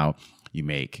see how you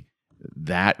make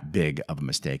that big of a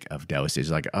mistake of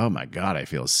dosage. Like, oh my God, I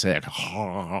feel sick. But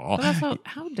also,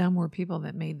 how dumb were people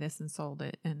that made this and sold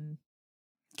it and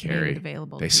made it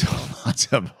available? They sold lots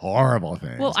of horrible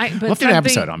things. Well, we'll do an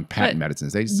episode on patent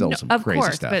medicines. They sold some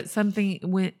crazy stuff. But something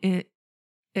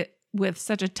with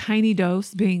such a tiny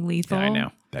dose being lethal. Yeah, I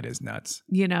know. That is nuts.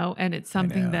 And it's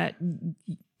something that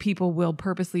people will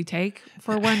purposely take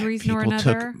for one reason or another.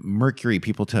 People took mercury.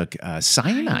 People took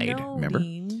cyanide. Remember?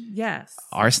 Yes.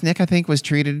 Arsenic, I think, was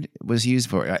used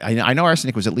for. I know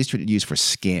arsenic was at least used for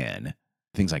skin,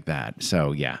 things like that.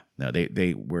 So yeah, no,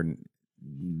 they were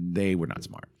not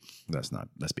smart.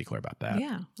 Let's be clear about that.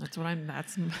 Yeah, that's what I'm.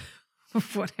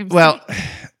 Well,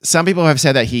 some people have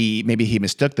said that he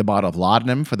mistook the bottle of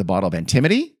laudanum for the bottle of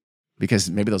antimony, because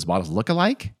maybe those bottles look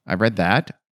alike. I read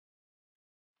that.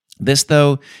 This,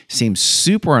 though, seems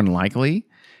super unlikely,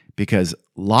 because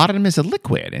laudanum is a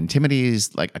liquid. Antimony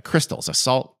is like a crystal. It's a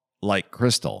salt-like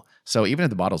crystal. So even if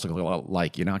the bottles look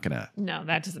alike, you're not going to... No,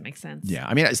 that doesn't make sense. Yeah.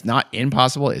 I mean, it's not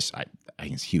impossible. I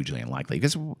think it's hugely unlikely.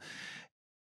 Because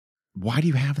why do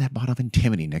you have that bottle of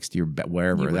antimony next to your bed,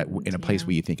 wherever, in a place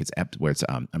where you think it's... where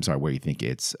you think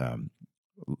it's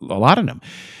laudanum?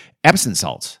 Epsom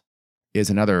salts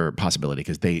is another possibility,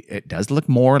 because it does look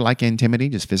more like antimony,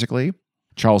 just physically.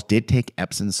 Charles did take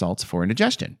Epsom salts for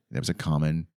indigestion. That was a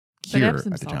common cure at the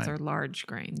time. Epsom salts are large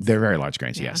grains. They're very large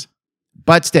grains, yes.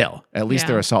 But still, at least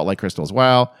they're a salt-like crystal as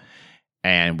well.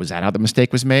 And was that how the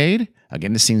mistake was made?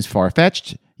 Again, this seems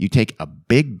far-fetched. You take a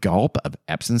big gulp of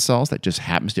Epsom salts that just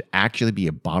happens to actually be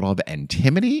a bottle of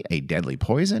antimony, a deadly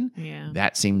poison. Yeah.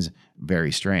 That seems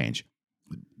very strange.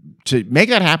 To make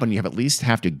that happen, you at least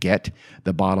have to get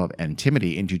the bottle of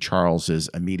antimony into Charles's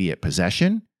immediate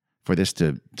possession for this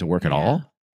to work at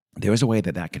all. There was a way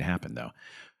that could happen, though.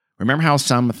 Remember how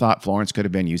some thought Florence could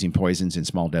have been using poisons in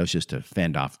small doses to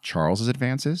fend off Charles's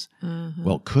advances? Uh-huh.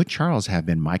 Well, could Charles have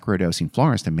been microdosing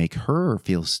Florence to make her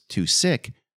feel too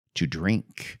sick to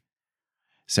drink?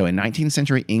 So in 19th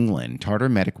century England, tartar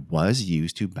emetic was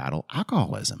used to battle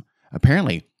alcoholism.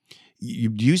 Apparently,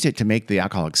 you used it to make the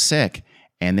alcoholic sick,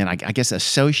 and then I guess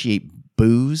associate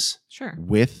booze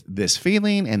with this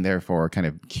feeling, and therefore kind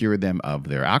of cure them of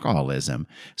their alcoholism.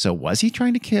 So was he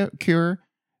trying to cure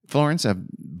Florence of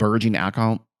burgeoning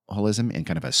alcoholism in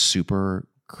kind of a super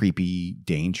creepy,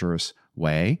 dangerous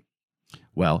way?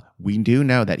 Well, we do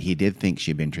know that he did think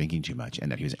she had been drinking too much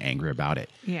and that he was angry about it.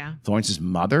 Yeah. Florence's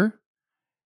mother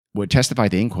would testify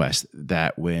at the inquest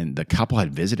that when the couple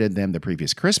had visited them the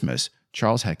previous Christmas,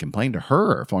 Charles had complained to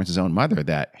her, Florence's own mother,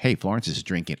 that, hey, Florence is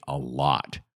drinking a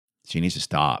lot. She needs to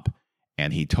stop.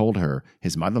 And he told her,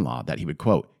 his mother-in-law, that he would,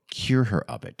 quote, cure her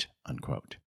of it,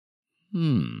 unquote.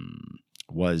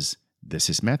 Was this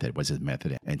his method? Was his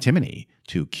method antimony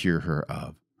to cure her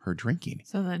of her drinking?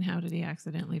 So then how did he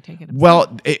accidentally take it himself?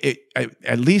 Well,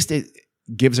 at least it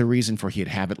gives a reason for he'd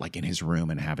have it like in his room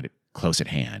and have it close at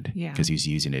hand. Yeah. Because he's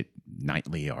using it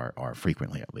nightly or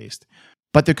frequently at least.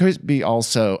 But there could be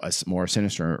also a more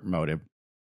sinister motive.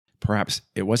 Perhaps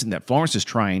it wasn't that Florence was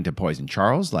trying to poison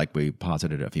Charles, like we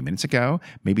posited a few minutes ago.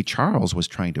 Maybe Charles was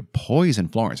trying to poison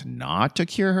Florence, not to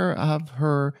cure her of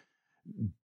her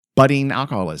budding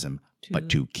alcoholism, but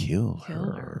to kill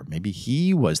her. Maybe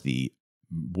he was the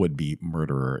would-be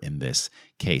murderer in this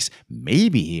case.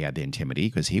 Maybe he had the intimidity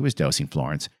because he was dosing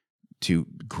Florence to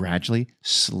gradually,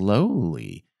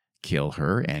 slowly kill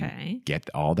her and get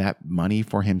all that money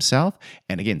for himself.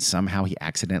 And again, somehow he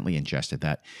accidentally ingested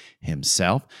that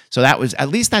himself. So that was, at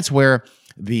least that's where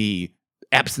the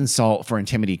Epsom salt for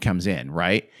intimidity comes in,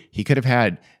 right? He could have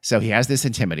had, so he has this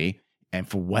intimidity, and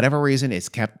for whatever reason, it's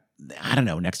kept, I don't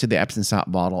know, next to the Epsom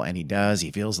salt bottle, and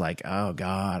he feels like, oh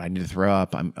God, I need to throw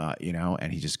up,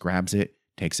 and he just grabs it,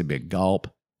 takes a big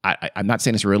gulp. I'm not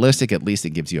saying it's realistic. At least it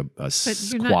gives you a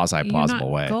quasi-plausible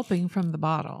way. Gulping from the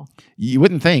bottle. You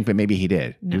wouldn't think, but maybe he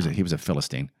did. No. He was a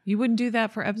Philistine. You wouldn't do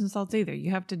that for Epsom salts either. You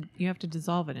have to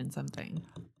dissolve it in something.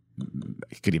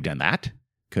 Could he have done that?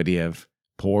 Could he have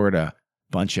poured a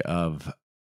bunch of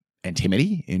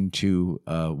antimony into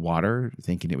water,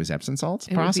 thinking it was Epsom salts?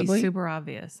 Possibly. It would be super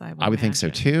obvious. I would think so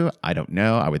too. I don't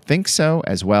know. I would think so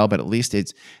as well. But at least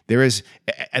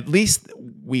at least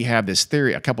we have this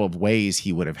theory, a couple of ways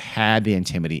he would have had the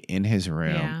antimony in his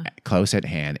room, close at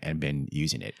hand, and been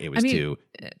using it. It was to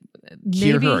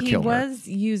cure her or kill her. Maybe he was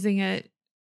using it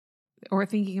or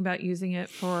thinking about using it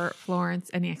for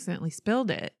Florence, and he accidentally spilled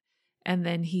it. And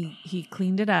then he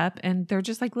cleaned it up, and they're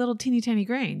just like little teeny tiny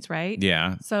grains, right?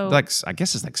 Yeah. So I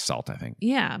guess it's like salt, I think.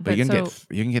 Yeah, but you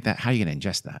can get that. How are you gonna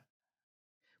ingest that?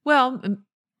 Well,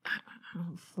 I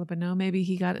don't flipping know. Maybe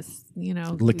he got it.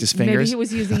 Licked his fingers. Maybe he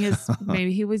was using his.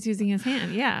 Maybe he was using his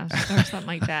hand. Yeah, or something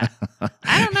like that.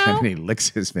 I don't know. And he licks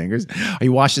his fingers. He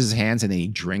washes his hands and then he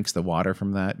drinks the water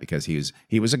from that because he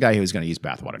was a guy who was going to use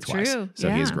bathwater twice. True. So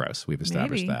he is gross. We've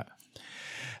established that.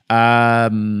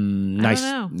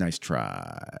 Nice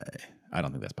try. I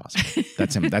don't think that's possible.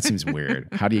 That seems weird.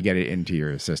 How do you get it into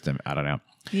your system? I don't know.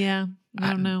 Yeah, I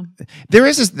don't know. There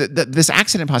is this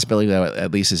accident possibility that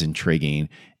at least is intriguing.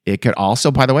 It could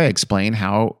also, by the way, explain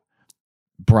how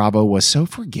Bravo was so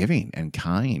forgiving and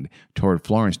kind toward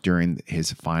Florence during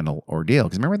his final ordeal.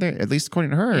 Because remember, at least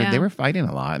according to her, they were fighting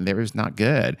a lot and they was not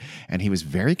good. And he was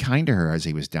very kind to her as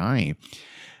he was dying.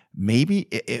 Maybe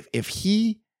if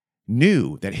he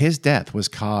knew that his death was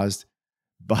caused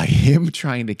by him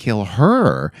trying to kill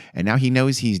her, and now he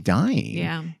knows he's dying.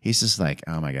 Yeah. He's just like,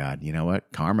 oh my God, you know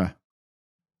what? Karma.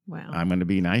 Wow. I'm going to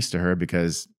be nice to her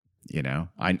because,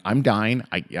 I'm dying.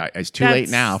 It's too late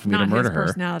now for me to murder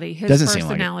her. His Doesn't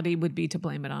personality would be to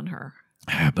blame it on her.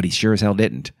 But he sure as hell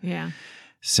didn't. Yeah.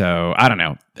 So I don't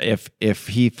know if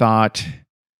he thought.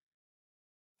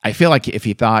 I feel like if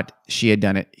he thought she had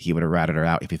done it, he would have ratted her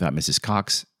out. If he thought Mrs.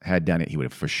 Cox had done it, he would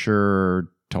have for sure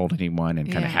told anyone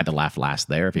and kind of had the laugh last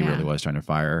there. If he really was trying to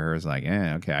fire her, it's like,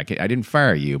 okay, I didn't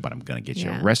fire you, but I'm going to get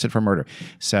you arrested for murder.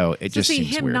 So it just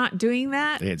seems him weird. Not doing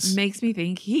that makes me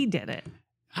think he did it.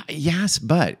 Yes,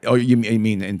 but you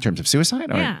mean in terms of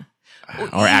suicide or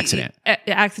or accident?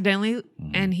 Accidentally,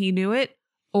 and he knew it,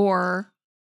 or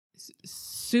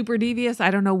super devious. I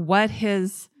don't know what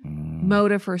his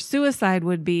motive for suicide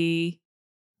would be,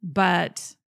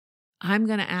 but I'm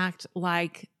going to act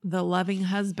like the loving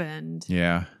husband.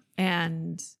 Yeah.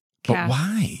 And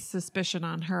cast suspicion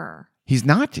on her. He's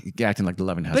not acting like the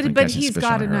loving husband. But he's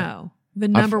got to know. The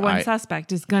number one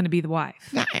suspect is going to be the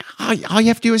wife. All you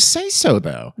have to do is say so,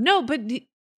 though. No, but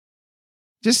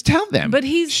just tell them. But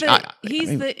he's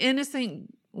the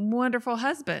innocent, wonderful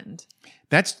husband.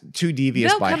 That's too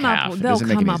devious by half. They'll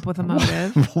come up with a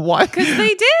motive. What? Because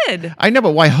they did. I know,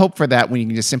 but why hope for that when you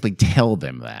can just simply tell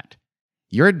them that?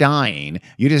 You're dying.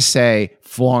 You just say,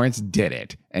 Florence did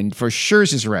it. And for sure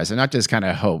she's arrested, not just kind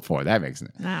of hope for it. That makes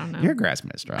sense. I don't know. You're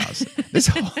grasping at straws. This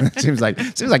seems like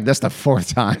that's the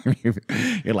fourth time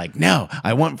you're like, no,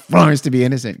 I want Florence to be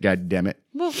innocent. God damn it.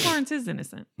 Well, Florence is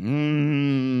innocent. I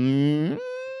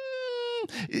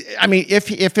mean,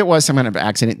 if it was some kind of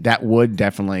accident, that would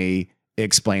definitely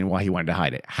explain why he wanted to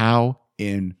hide it. How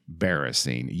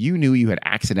embarrassing. You knew you had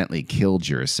accidentally killed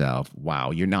yourself.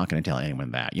 Wow, you're not going to tell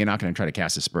anyone that. You're not going to try to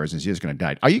cast aspersions. You're just going to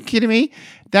die. Are you kidding me?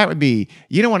 That would be,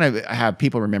 you don't want to have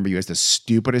people remember you as the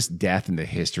stupidest death in the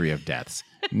history of deaths.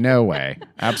 No way.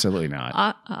 Absolutely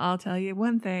not. I'll tell you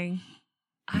one thing.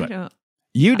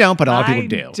 You don't, but all people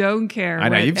do. I don't care. I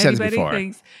know, what you've said this anybody before.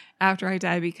 thinks after I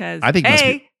die, because I think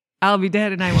A, I'll be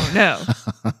dead and I won't know.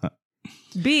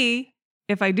 B,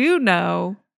 if I do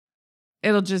know,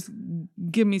 it'll just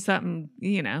give me something,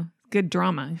 good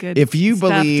drama, good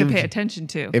stuff to pay attention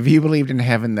to. If you believed in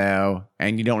heaven, though,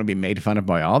 and you don't want to be made fun of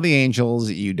by all the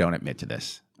angels, you don't admit to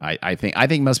this. I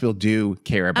think most people do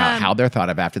care about how they're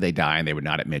thought of after they die, and they would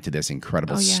not admit to this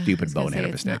incredible, stupid bonehead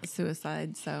of a stick. It's not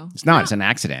suicide, so it's not. It's an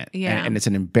accident, and it's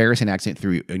an embarrassing accident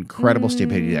through incredible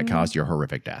stupidity that caused your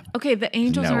horrific death. Okay, the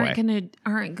angels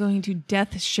aren't going to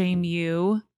death shame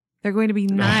you. They're going to be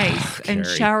nice and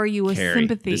shower you with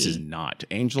sympathy. This is not.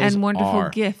 Angels and wonderful are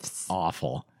gifts.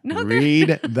 Awful. No,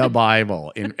 read the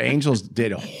Bible. And angels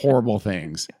did horrible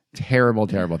things. Terrible,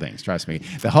 terrible things. Trust me.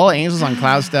 The whole angels on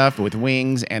cloud stuff with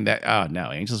wings and that. Oh,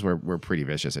 no. Angels were pretty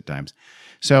vicious at times.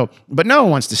 So, but no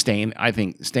one wants to stain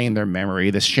their memory,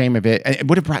 the shame of it. And it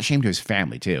would have brought shame to his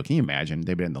family, too. Can you imagine?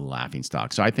 They've been in the laughing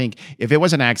stock. So I think if it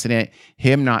was an accident,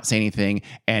 him not saying anything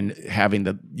and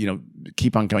having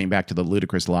keep on going back to the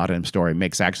ludicrous laudanum story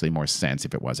makes actually more sense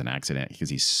if it was an accident,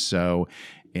 because he's so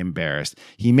embarrassed.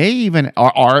 He may even,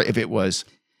 or if it was,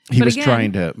 he was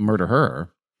trying to murder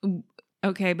her.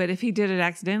 Okay, but if he did it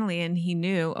accidentally and he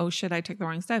knew, oh shit, I took the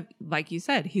wrong step, like you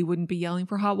said, he wouldn't be yelling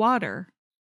for hot water.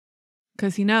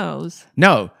 Because he knows.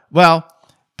 No, well,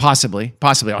 possibly,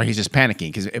 or he's just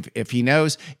panicking. Because if he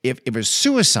knows, if it was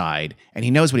suicide and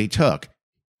he knows what he took,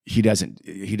 he doesn't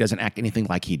act anything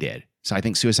like he did. So I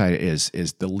think suicide is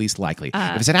the least likely.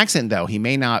 If it's an accident, though, he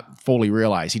may not fully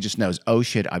realize. He just knows, oh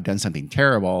shit, I've done something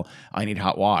terrible. I need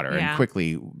hot water, and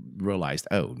quickly realized,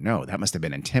 oh no, that must have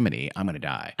been antimony. I'm going to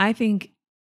die. I think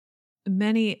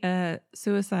many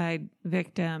suicide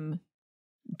victim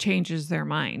changes their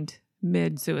mind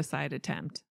mid-suicide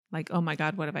attempt. Like, oh my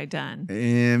God, what have I done?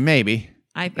 Maybe.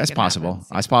 I think that's possible. Happens.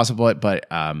 It's possible, but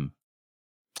I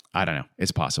don't know.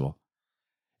 It's possible.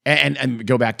 And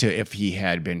go back to if he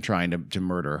had been trying to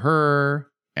murder her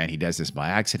and he does this by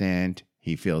accident,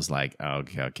 he feels like, oh,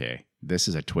 okay, this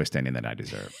is a twist ending that I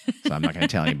deserve. So I'm not going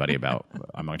to tell anybody about,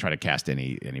 I'm not going to try to cast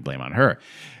any blame on her.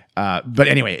 But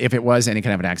anyway, if it was any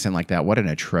kind of an accident like that, what an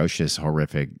atrocious,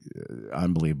 horrific,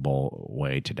 unbelievable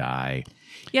way to die.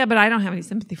 Yeah, but I don't have any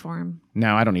sympathy for him.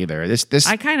 No, I don't either. This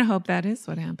I kind of hope that is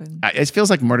what happened. It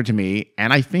feels like murder to me,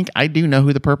 and I think I do know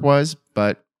who the perp was,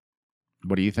 but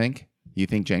what do you think? You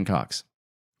think Jane Cox?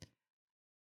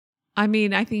 I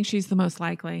mean, I think she's the most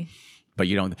likely. But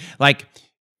you don't,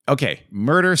 okay,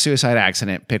 murder, suicide,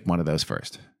 accident, pick one of those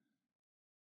first.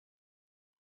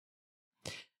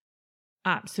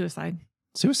 Suicide.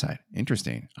 Suicide.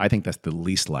 Interesting. I think that's the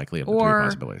least likely of the three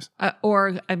possibilities.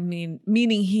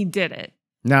 Meaning he did it.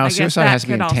 No, suicide has to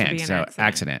be intent. So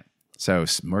accident. So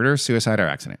murder, suicide, or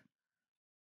accident.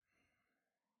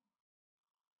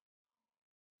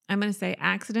 I'm going to say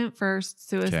accident first,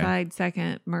 suicide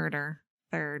second, murder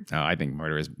third. Oh, I think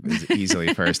murder is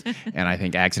easily first. And I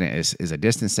think accident is a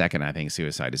distant second. I think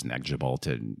suicide is negligible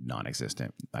to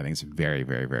non-existent. I think it's very,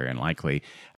 very, very unlikely.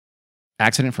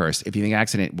 Accident first. If you think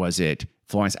accident, was it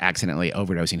Florence accidentally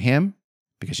overdosing him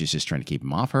because she's just trying to keep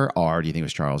him off her? Or do you think it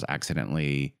was Charles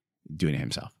accidentally doing it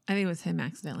himself? I think it was him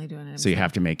accidentally doing it himself. So you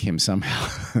have to make him somehow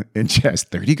ingest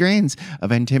 30 grains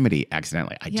of antimony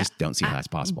accidentally. I just don't see how that's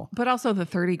possible. But also the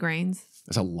 30 grains.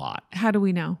 That's a lot. How do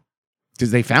we know?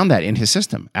 Because they found that in his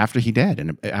system after he dead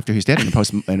and after he's dead in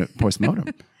a postmortem.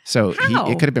 So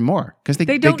it could have been more because they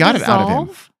got it out of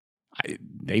him.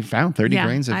 They found 30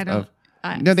 grains of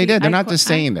no, they did. They're not just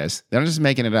saying this. They're not just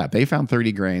making it up. They found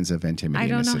 30 grains of antimony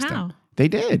in the system. How. They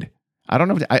did. I don't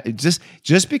know.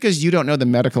 Just because you don't know the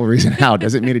medical reason how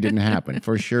doesn't mean it didn't happen.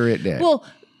 For sure it did. Well,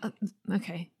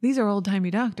 okay. These are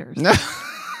old-timey doctors.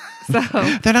 So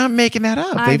they're not making that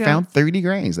up. They found 30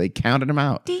 grains. They counted them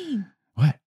out. Dean.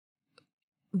 What?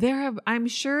 I'm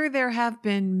sure there have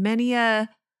been many a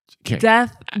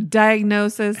death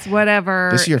diagnosis, whatever.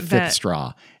 This is your fifth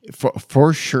straw.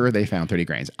 For sure they found 30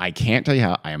 grains. I can't tell you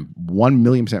how. I am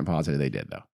 1,000,000% positive they did,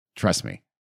 though. Trust me.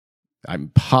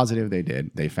 I'm positive they did.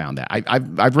 They found that.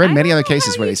 I've read many other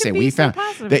cases where they say we found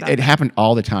it happened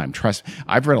all the time. Trust me.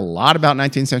 I've read a lot about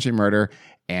 19th century murder,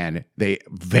 and they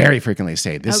very frequently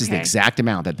say this is the exact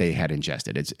amount that they had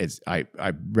ingested. I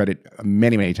read it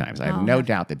many, many times. I have no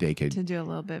doubt that they could to do a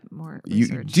little bit more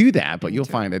research. You do that, but you'll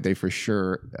find that they for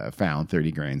sure found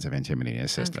 30 grains of antimony in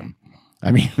his system.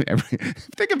 I mean,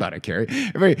 think about it, Carrie.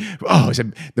 It's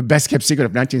the best kept secret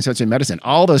of 19th century medicine.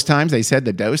 All those times they said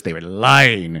the dose, they were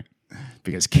lying.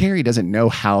 Because Carrie doesn't know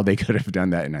how they could have done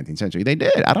that in 19th century. They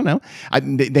did. I don't know.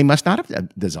 They must not have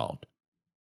dissolved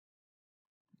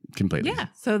completely. Yeah.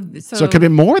 So it could have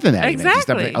been more than that.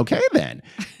 Exactly. Okay, then.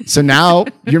 So now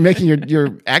you're making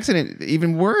your accident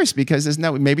even worse because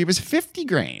maybe it was 50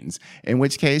 grains, in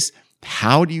which case,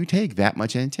 how do you take that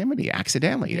much antimony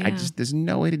accidentally? Yeah. There's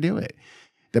no way to do it.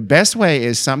 The best way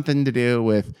is something to do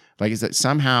with, is that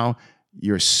somehow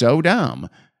you're so dumb,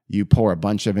 you pour a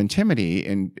bunch of antimony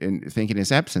in thinking it's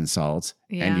Epsom salts,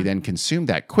 and you then consume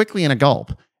that quickly in a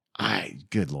gulp.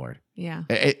 Good Lord. Yeah.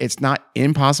 It's not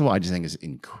impossible. I just think it's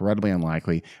incredibly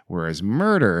unlikely, whereas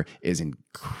murder is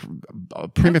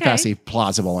prima facie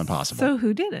plausible and possible. So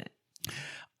who did it?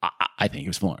 I think it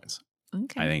was Florence.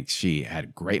 Okay. I think she had a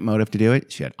great motive to do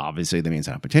it. She had obviously the means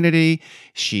and opportunity.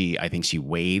 I think she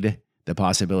weighed the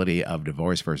possibility of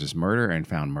divorce versus murder and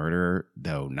found murder,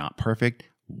 though not perfect,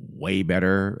 way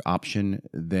better option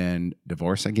than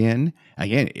divorce again.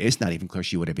 Again, it's not even clear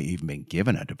she would have even been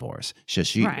given a divorce. So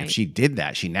if she did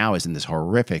that, she now is in this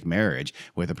horrific marriage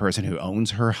with a person who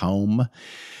owns her home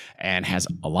and has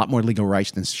a lot more legal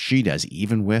rights than she does.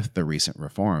 Even with the recent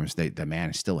reforms, the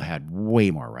man still had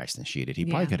way more rights than she did. He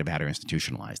probably could have had her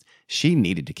institutionalized. She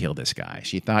needed to kill this guy.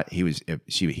 She thought he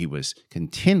was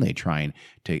continually trying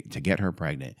to get her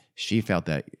pregnant. She felt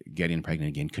that getting pregnant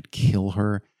again could kill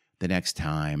her the next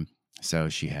time. So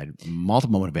she had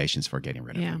multiple motivations for getting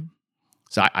rid of him.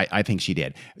 So I think she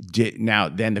did. Now,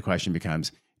 then the question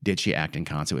becomes, did she act in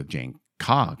concert with Jane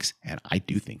Cox? And I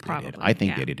do think they did. I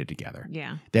think they did it together.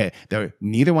 Yeah. They're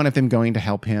neither one of them going to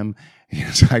help him.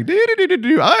 It's like,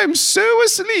 I'm so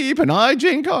asleep, and I,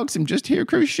 Jane Cox, am just here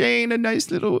crocheting a nice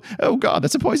little, oh God,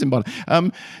 that's a poison bottle.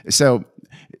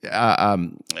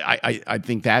 I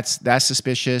think that's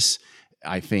suspicious.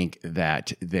 I think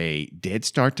that they did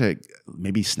start to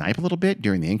maybe snipe a little bit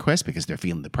during the inquest because they're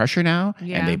feeling the pressure now,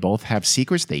 and they both have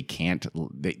secrets.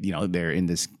 They're in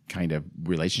this kind of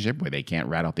relationship where they can't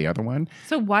rat out the other one.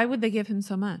 So why would they give him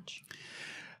so much?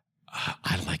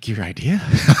 I like your idea.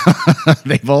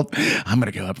 They both. I'm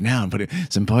going to go up now and put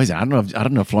some poison. I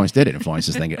don't know if Florence did it. And Florence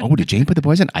is thinking, "Oh, did Jane put the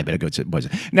poison? I better go to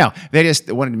poison." No, they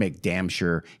just wanted to make damn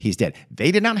sure he's dead.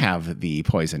 They did not have the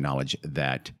poison knowledge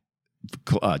that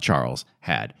Charles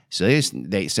had. So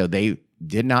they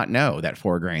did not know that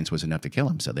 4 grains was enough to kill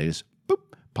him. So they just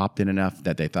popped in enough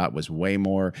that they thought was way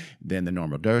more than the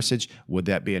normal dosage. Would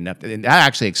that be enough? And that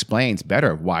actually explains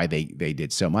better why they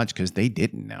did so much, because they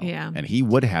didn't know. Yeah. And he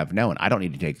would have known. I don't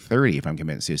need to take 30 if I'm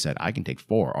committing suicide. I can take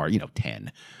 4 or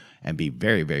 10 and be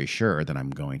very, very sure that I'm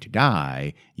going to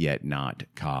die, yet not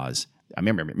cause. I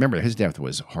remember his death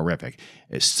was horrific.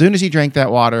 As soon as he drank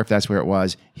that water, if that's where it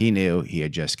was, he knew he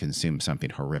had just consumed something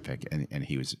horrific. And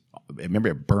he was, remember,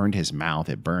 it burned his mouth.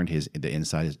 It burned the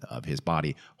inside of his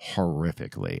body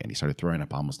horrifically. And he started throwing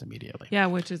up almost immediately. Yeah,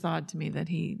 which is odd to me that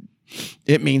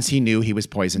it means he knew he was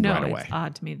poisoned right away. It's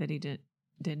odd to me that he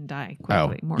didn't die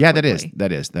quickly. More quickly.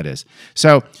 That is.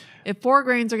 So if 4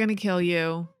 grains are going to kill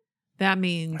you, that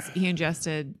means he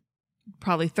ingested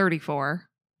probably 34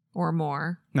 or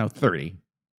more. No, 30.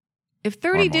 If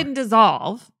 30 didn't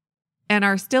dissolve and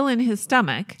are still in his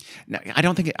stomach. No, I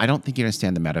don't think you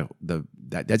understand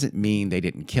that doesn't mean they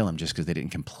didn't kill him just because they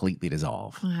didn't completely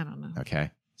dissolve. I don't know.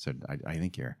 Okay. So I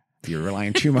think you're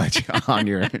relying too much on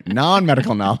your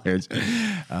non-medical knowledge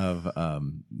of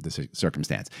the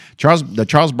circumstance. The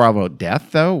Chares Bravo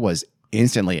death, though, was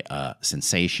instantly a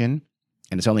sensation,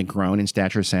 and it's only grown in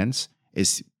stature since.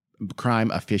 Crime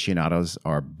aficionados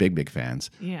are big fans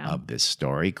of this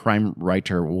story. Crime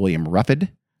writer William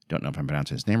Rufford, don't know if I'm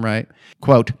pronouncing his name right,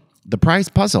 quote, "the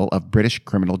prized puzzle of British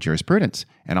criminal jurisprudence,"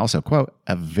 and also, quote,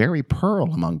 "a very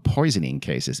pearl among poisoning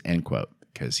cases," end quote,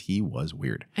 because he was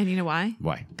weird. And you know why?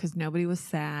 Why? Because nobody was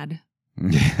sad.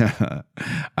 I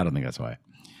don't think that's why.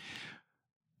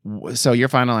 So your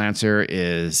final answer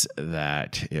is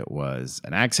that it was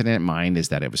an accident. Mine is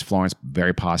that it was Florence,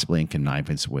 very possibly in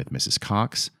connivance with Mrs.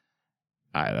 Cox.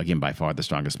 Again, by far the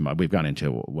strongest. We've gone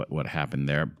into what happened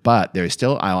there, but there's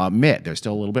still, I'll admit, there's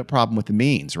still a little bit problem with the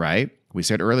means, right? We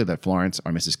said earlier that Florence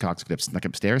or Mrs. Cox could have snuck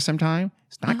upstairs sometime.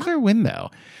 It's not clear when,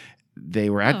 though. They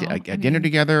were at dinner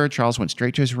together. Charles went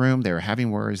straight to his room. They were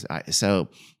having words. That's a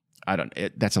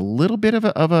little bit of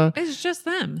a. It's just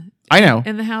them. I know.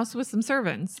 In the house with some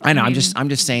servants. I know. I'm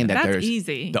just saying that that's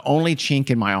easy. The only chink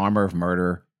in my armor of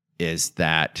murder is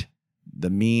that the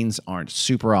means aren't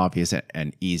super obvious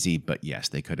and easy, but yes,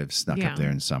 they could have snuck up there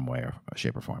in some way or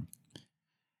shape or form.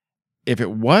 If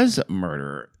it was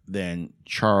murder, then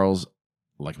Charles,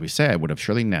 like we said, would have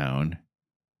surely known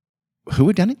who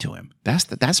had done it to him?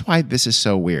 That's why this is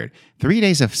so weird. 3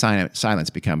 days of silence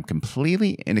become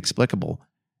completely inexplicable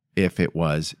if it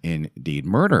was indeed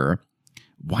murder.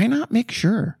 Why not make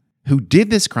sure who did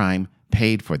this crime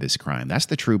paid for this crime? That's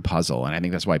the true puzzle, and I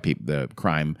think that's why the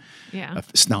crime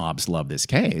snobs love this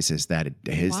case. Is that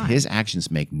his actions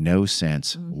make no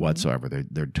sense whatsoever.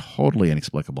 They're totally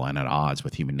inexplicable and at odds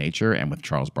with human nature and with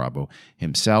Chares Bravo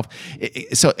himself.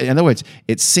 So, in other words,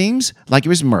 it seems like it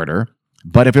was murder.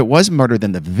 But if it was murder,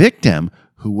 then the victim,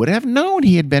 who would have known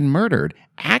he had been murdered,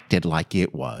 acted like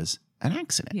it was an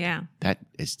accident. Yeah.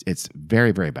 It's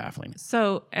very, very baffling.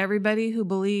 So everybody who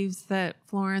believes that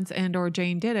Florence and or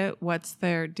Jane did it,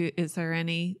 is there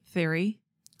any theory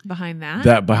behind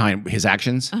that? Behind his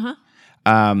actions? Uh-huh.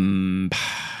 I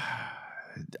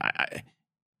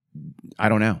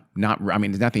don't know.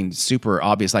 There's nothing super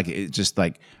obvious. Like, it's just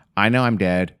like, I know I'm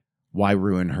dead. Why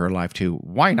ruin her life too?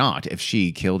 Why not if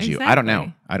she killed you? I don't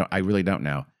know. I really don't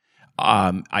know.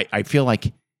 I feel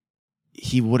like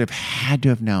he would have had to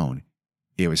have known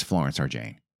it was Florence or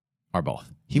Jane or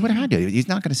both. He would have had to. He's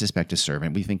not going to suspect his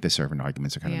servant. We think the servant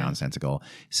arguments are kind of nonsensical.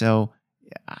 So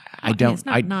It's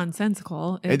not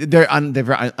nonsensical. They're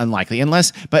very unlikely,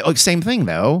 but same thing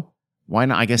though. Why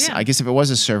not? I guess if it was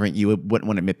a servant, you wouldn't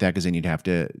want to admit that, because then you'd have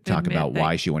to talk about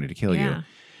why she wanted to kill you.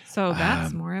 So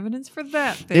that's more evidence for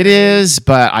that theory. It is,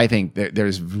 but I think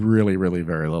there's really, really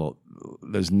very little.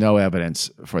 There's no evidence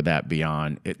for that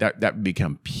beyond it. That would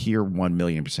become pure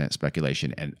 1,000,000%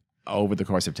 speculation. And over the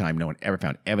course of time, no one ever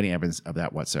found any evidence of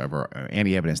that whatsoever, or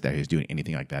any evidence that he was doing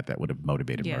anything like that would have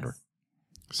motivated murder.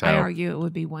 So I argue it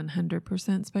would be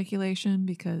 100% speculation,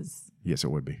 because yes,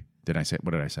 it would be. What did I say?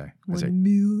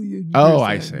 1,000,000%. Oh,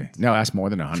 I see. No, that's more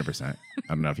than 100%.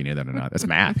 I don't know if you knew that or not. That's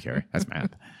math, Carrie. That's math.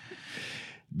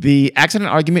 The accident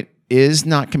argument is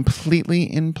not completely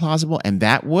implausible, and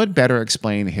that would better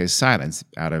explain his silence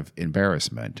out of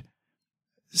embarrassment.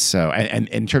 So, and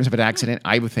in terms of an accident,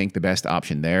 I would think the best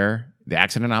option there, the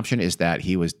accident option, is that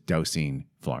he was dosing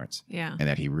Florence. Yeah. And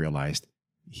that he realized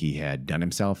he had done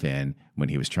himself in when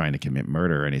he was trying to commit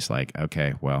murder, and he's like,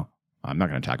 okay, well, I'm not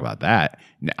going to talk about that.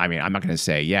 I'm not going to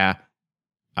say,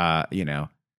 I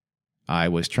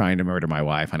was trying to murder my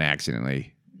wife and I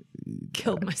accidentally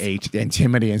killed myself. Ate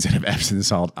antimony instead of Epsom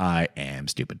salt. I am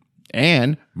stupid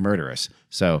and murderous.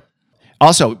 So,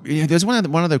 also, there's one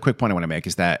other quick point I want to make,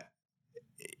 is that,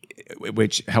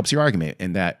 which helps your argument,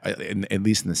 in that, at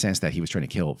least in the sense that he was trying to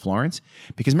kill Florence.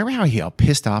 Because remember how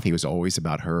pissed off he was always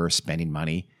about her spending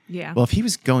money? Yeah. Well, if he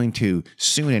was going to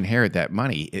soon inherit that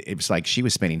money, it was like she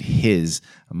was spending his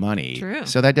money. True.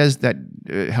 So that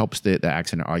helps the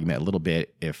accident argument a little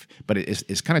bit. But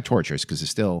it's kind of torturous, because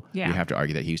it's still, you have to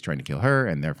argue that he was trying to kill her,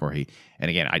 and therefore and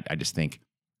again, I just think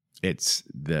it's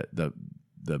the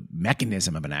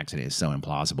mechanism of an accident is so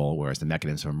implausible, whereas the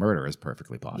mechanism of murder is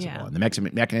perfectly plausible. Yeah. And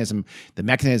the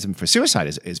mechanism for suicide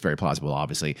is very plausible,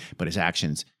 obviously, but his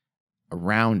actions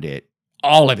around it,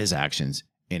 all of his actions,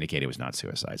 indicate it was not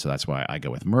suicide. So that's why I go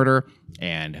with murder.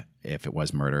 And if it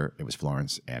was murder, it was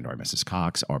Florence and or Mrs.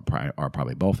 Cox, or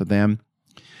probably both of them.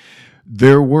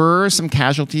 There were some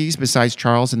casualties besides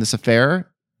Charles in this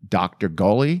affair. Dr.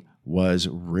 Goley was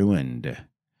ruined.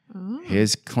 Oh.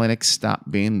 His clinic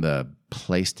stopped being the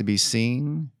place to be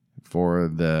seen for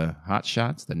the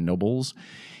hotshots, the nobles.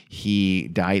 He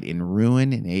died in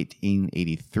ruin in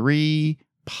 1883,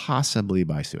 possibly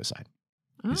by suicide.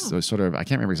 Oh. So sort of, I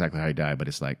can't remember exactly how he died, but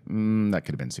it's like, that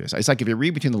could have been suicide. It's like if you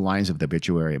read between the lines of the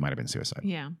obituary, it might have been suicide.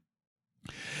 Yeah.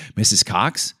 Mrs.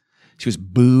 Cox, she was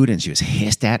booed and she was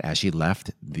hissed at as she left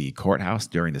the courthouse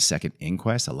during the second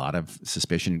inquest. A lot of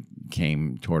suspicion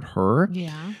came toward her.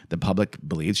 Yeah. The public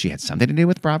believes she had something to do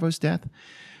with Bravo's death,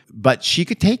 but she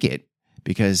could take it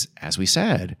because, as we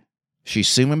said, she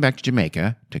soon went back to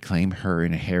Jamaica to claim her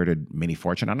inherited mini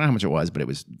fortune. I don't know how much it was, but it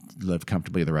was lived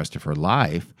comfortably the rest of her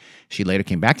life. She later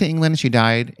came back to England and she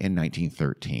died in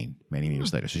 1913, many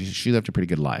years later. So she lived a pretty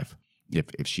good life.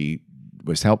 If she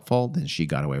was helpful, then she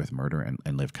got away with murder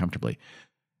and lived comfortably.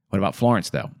 What about Florence,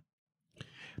 though?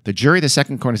 The jury, the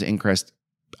second coroner's inquest,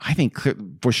 I think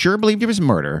for sure believed it was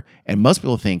murder, and most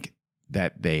people think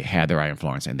that they had their eye on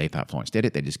Florence and they thought Florence did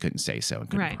it. They just couldn't say so and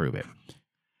couldn't prove it.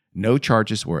 No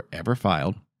charges were ever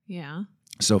filed. Yeah.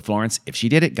 So Florence, if she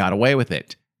did it, got away with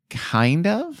it. Kind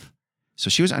of. So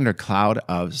she was under a cloud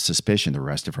of suspicion the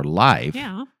rest of her life.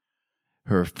 Yeah.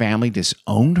 Her family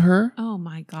disowned her. Oh,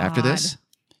 my God. After this.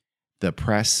 The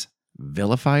press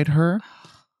vilified her.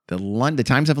 The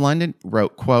Times of London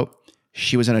wrote, quote,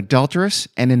 "She was an adulteress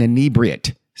and an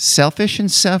inebriate, selfish and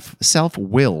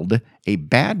self-willed, a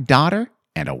bad daughter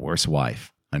and a worse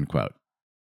wife," unquote.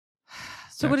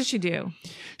 So what did she do?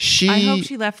 She, I hope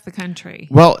she left the country.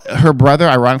 Well, her brother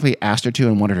ironically asked her to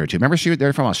and wanted her to. Remember,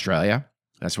 they're from Australia.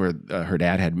 That's where her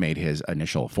dad had made his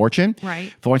initial fortune.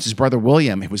 Right. Florence's brother,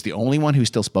 William, was the only one who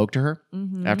still spoke to her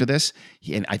after this.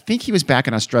 And I think he was back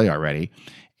in Australia already.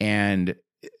 And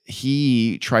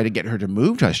he tried to get her to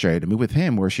move to Australia, to move with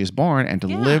him where she was born and to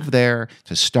live there,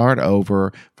 to start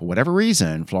over. For whatever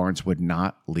reason, Florence would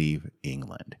not leave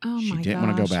England. Oh she my didn't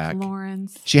want to go back.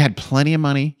 Florence. She had plenty of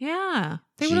money. Yeah.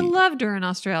 They would have loved her in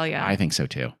Australia. I think so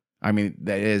too. I mean,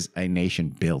 that is a nation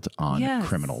built on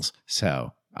criminals.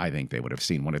 So I think they would have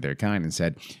seen one of their kind and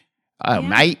said, "Oh,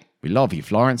 mate, we love you,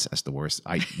 Florence." That's the worst.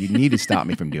 You need to stop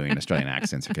me from doing an Australian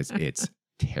accent because it's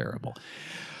terrible.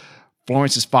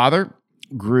 Florence's father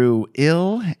grew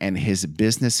ill and his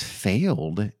business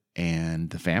failed, and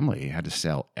the family had to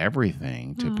sell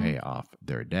everything to pay off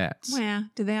their debts. Yeah.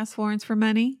 Did they ask Florence for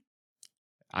money?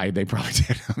 They probably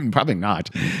did. Probably not,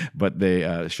 but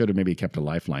they should have maybe kept a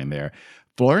lifeline there.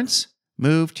 Florence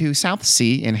moved to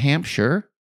Southsea in Hampshire,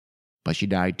 but she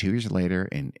died 2 years later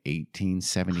in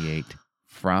 1878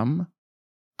 from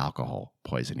alcohol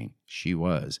poisoning. She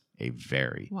was a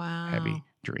very heavy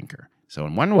drinker. So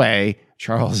in one way,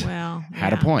 Charles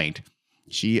had a point.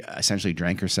 She essentially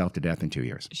drank herself to death in 2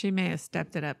 years. She may have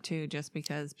stepped it up too, just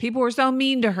because people were so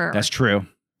mean to her. That's true.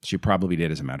 She probably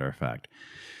did, as a matter of fact.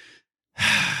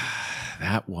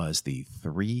 That was the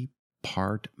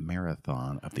 3-part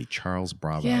marathon of the Chares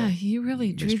Bravo. Yeah, you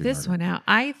really drew this one out.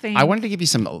 I wanted to give you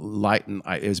some light.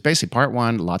 It was basically part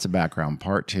 1, lots of background.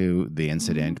 Part 2, the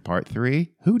incident. Part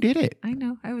 3, who did it? I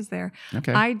know. I was there.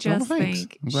 Okay. I just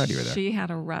think I'm glad you were there. She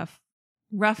had a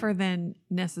rougher than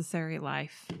necessary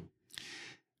life.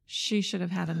 She should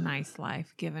have had a nice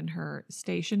life given her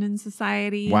station in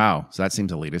society. Wow. So that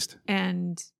seems elitist.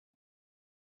 And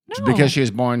no. Because she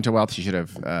was born to wealth, she should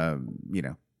have,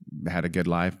 had a good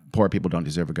life. Poor people don't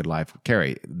deserve a good life.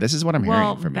 Carrie, this is what I'm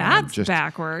hearing from you. That's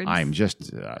backwards. I'm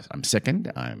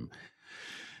sickened. I'm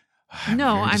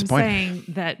saying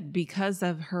that because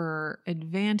of her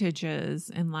advantages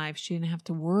in life, she didn't have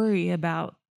to worry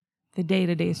about the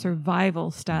day-to-day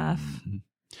survival stuff. Mm-hmm.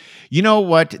 You know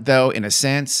what, though, in a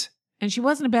sense? And she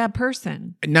wasn't a bad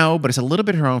person. No, but it's a little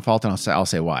bit her own fault, and I'll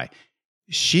say why.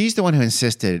 She's the one who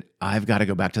insisted, I've got to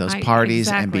go back to those parties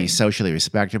and be socially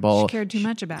respectable. She cared too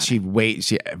much about it.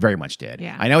 She very much did.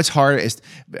 Yeah. I know it's hard.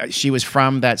 She was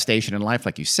from that station in life,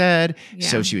 like you said,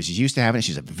 so she was used to having it.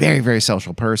 She's a very, very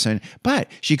social person,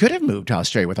 but she could have moved to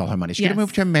Australia with all her money. She could have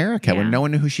moved to America when no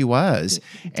one knew who she was.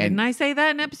 Didn't I say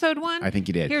that in episode 1? I think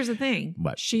you did. Here's the thing.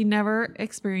 What? She never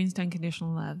experienced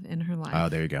unconditional love in her life. Oh,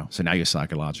 there you go. So now you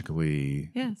psychologically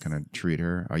kind of treat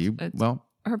her. Are you,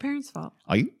 her parents' fault.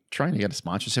 Are you trying to get a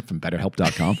sponsorship from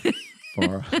BetterHelp.com?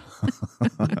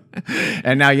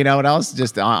 And now, you know what else?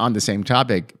 Just on the same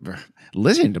topic,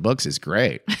 listening to books is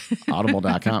great.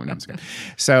 Audible.com. No, I'm just kidding.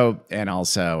 So, and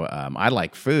also, I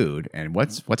like food. And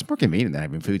what's more convenient than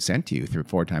having food sent to you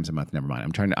 4 times a month? Never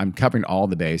mind. I'm covering all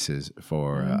the bases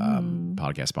for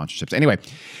podcast sponsorships. Anyway,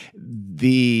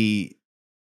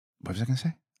 what was I going to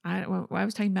say? I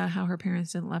was talking about how her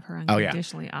parents didn't love her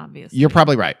unconditionally, obviously. You're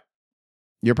probably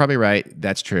right.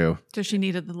 That's true. So she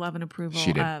needed the love and approval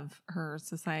of her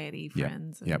society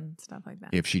friends and stuff like that.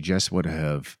 If she just would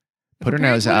have put her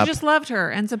nose up. Just loved her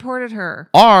and supported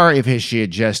her. Or if she had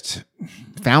just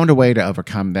found a way to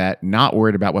overcome that, not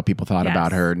worried about what people thought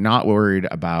about her, not worried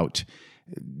about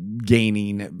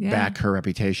gaining back her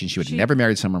reputation. She would have never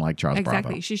married someone like Chares Bravo.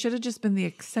 Exactly. She should have just been the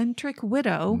eccentric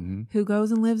widow who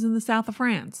goes and lives in the south of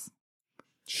France.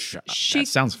 That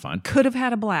sounds fun. Could have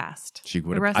had a blast. She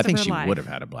would have. I think she would have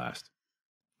had a blast.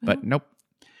 But nope.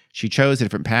 She chose a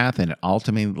different path, and it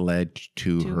ultimately led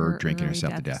to her drinking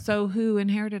herself to death. So who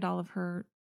inherited all of her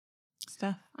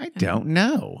stuff? I don't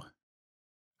know.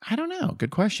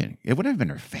 Good question. It wouldn't have been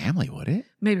her family, would it?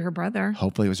 Maybe her brother.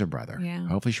 Hopefully it was her brother. Yeah.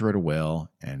 Hopefully she wrote a will,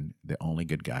 and the only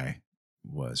good guy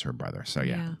was her brother. So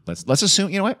let's assume.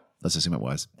 You know what? Let's assume it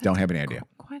was. Don't have any idea.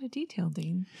 Quite a detail,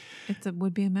 Dean. It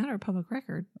would be a matter of public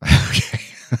record. Okay.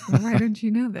 Why didn't you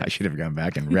know this? I should have gone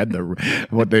back and read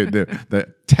the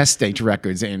testate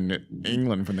records in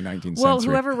England from the 19th century. Well,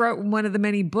 whoever wrote one of the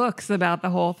many books about the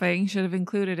whole thing should have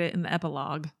included it in the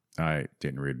epilogue. I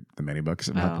didn't read the many books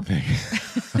about the thing.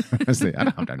 I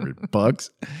don't have time to read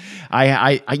books.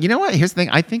 I you know what? Here's the thing.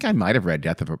 I think I might have read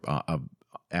Death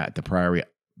at the Priory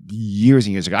years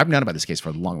and years ago. I've known about this case for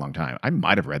a long, long time. I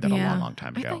might have read that a long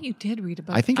time ago. I thought you did read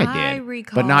about it. I think I did, I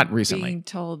recall but not recently. being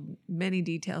told many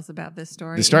details about this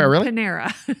story. The story, really?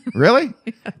 Panera. Really?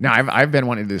 No, I've been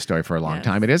wanting to do this story for a long Yes.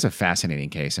 time. It is a fascinating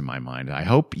case in my mind. I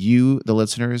hope you, the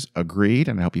listeners, agreed,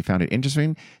 and I hope you found it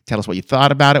interesting. Tell us what you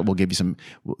thought about it. We'll give you some.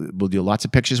 We'll do lots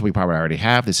of pictures. We probably already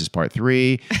have. This is part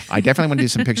 3. I definitely want to do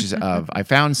some pictures of. I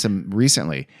found some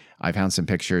recently. I found some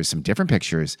pictures, some different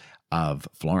pictures of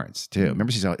Florence too.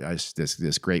 Remember, she's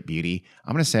this great beauty.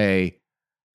 I'm going to say,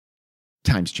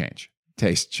 times change,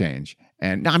 tastes change,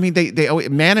 and I mean they always,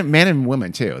 man and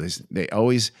women too. They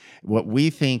always, what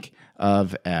we think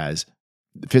of as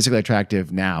physically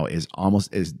attractive now is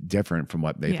almost as different from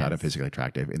what they thought of physically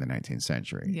attractive in the 19th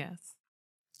century. Yes.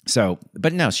 So,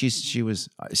 but no, she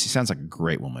sounds like a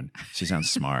great woman. She sounds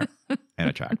smart and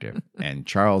attractive. And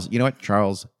Charles, you know what?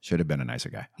 Charles should have been a nicer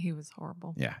guy. He was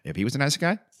horrible. Yeah. If he was a nicer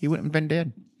guy, he wouldn't have been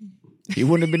dead. He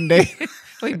wouldn't have been dead.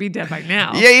 Well, he'd be dead by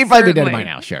now. Yeah, he'd probably be dead Certainly.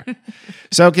 by now, sure.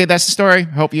 So, okay, that's the story.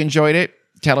 Hope you enjoyed it.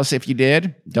 Tell us if you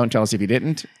did. Don't tell us if you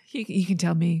didn't. You can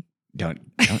tell me. Don't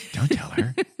tell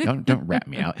her. Don't rat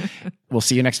me out. We'll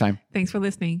see you next time. Thanks for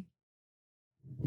listening.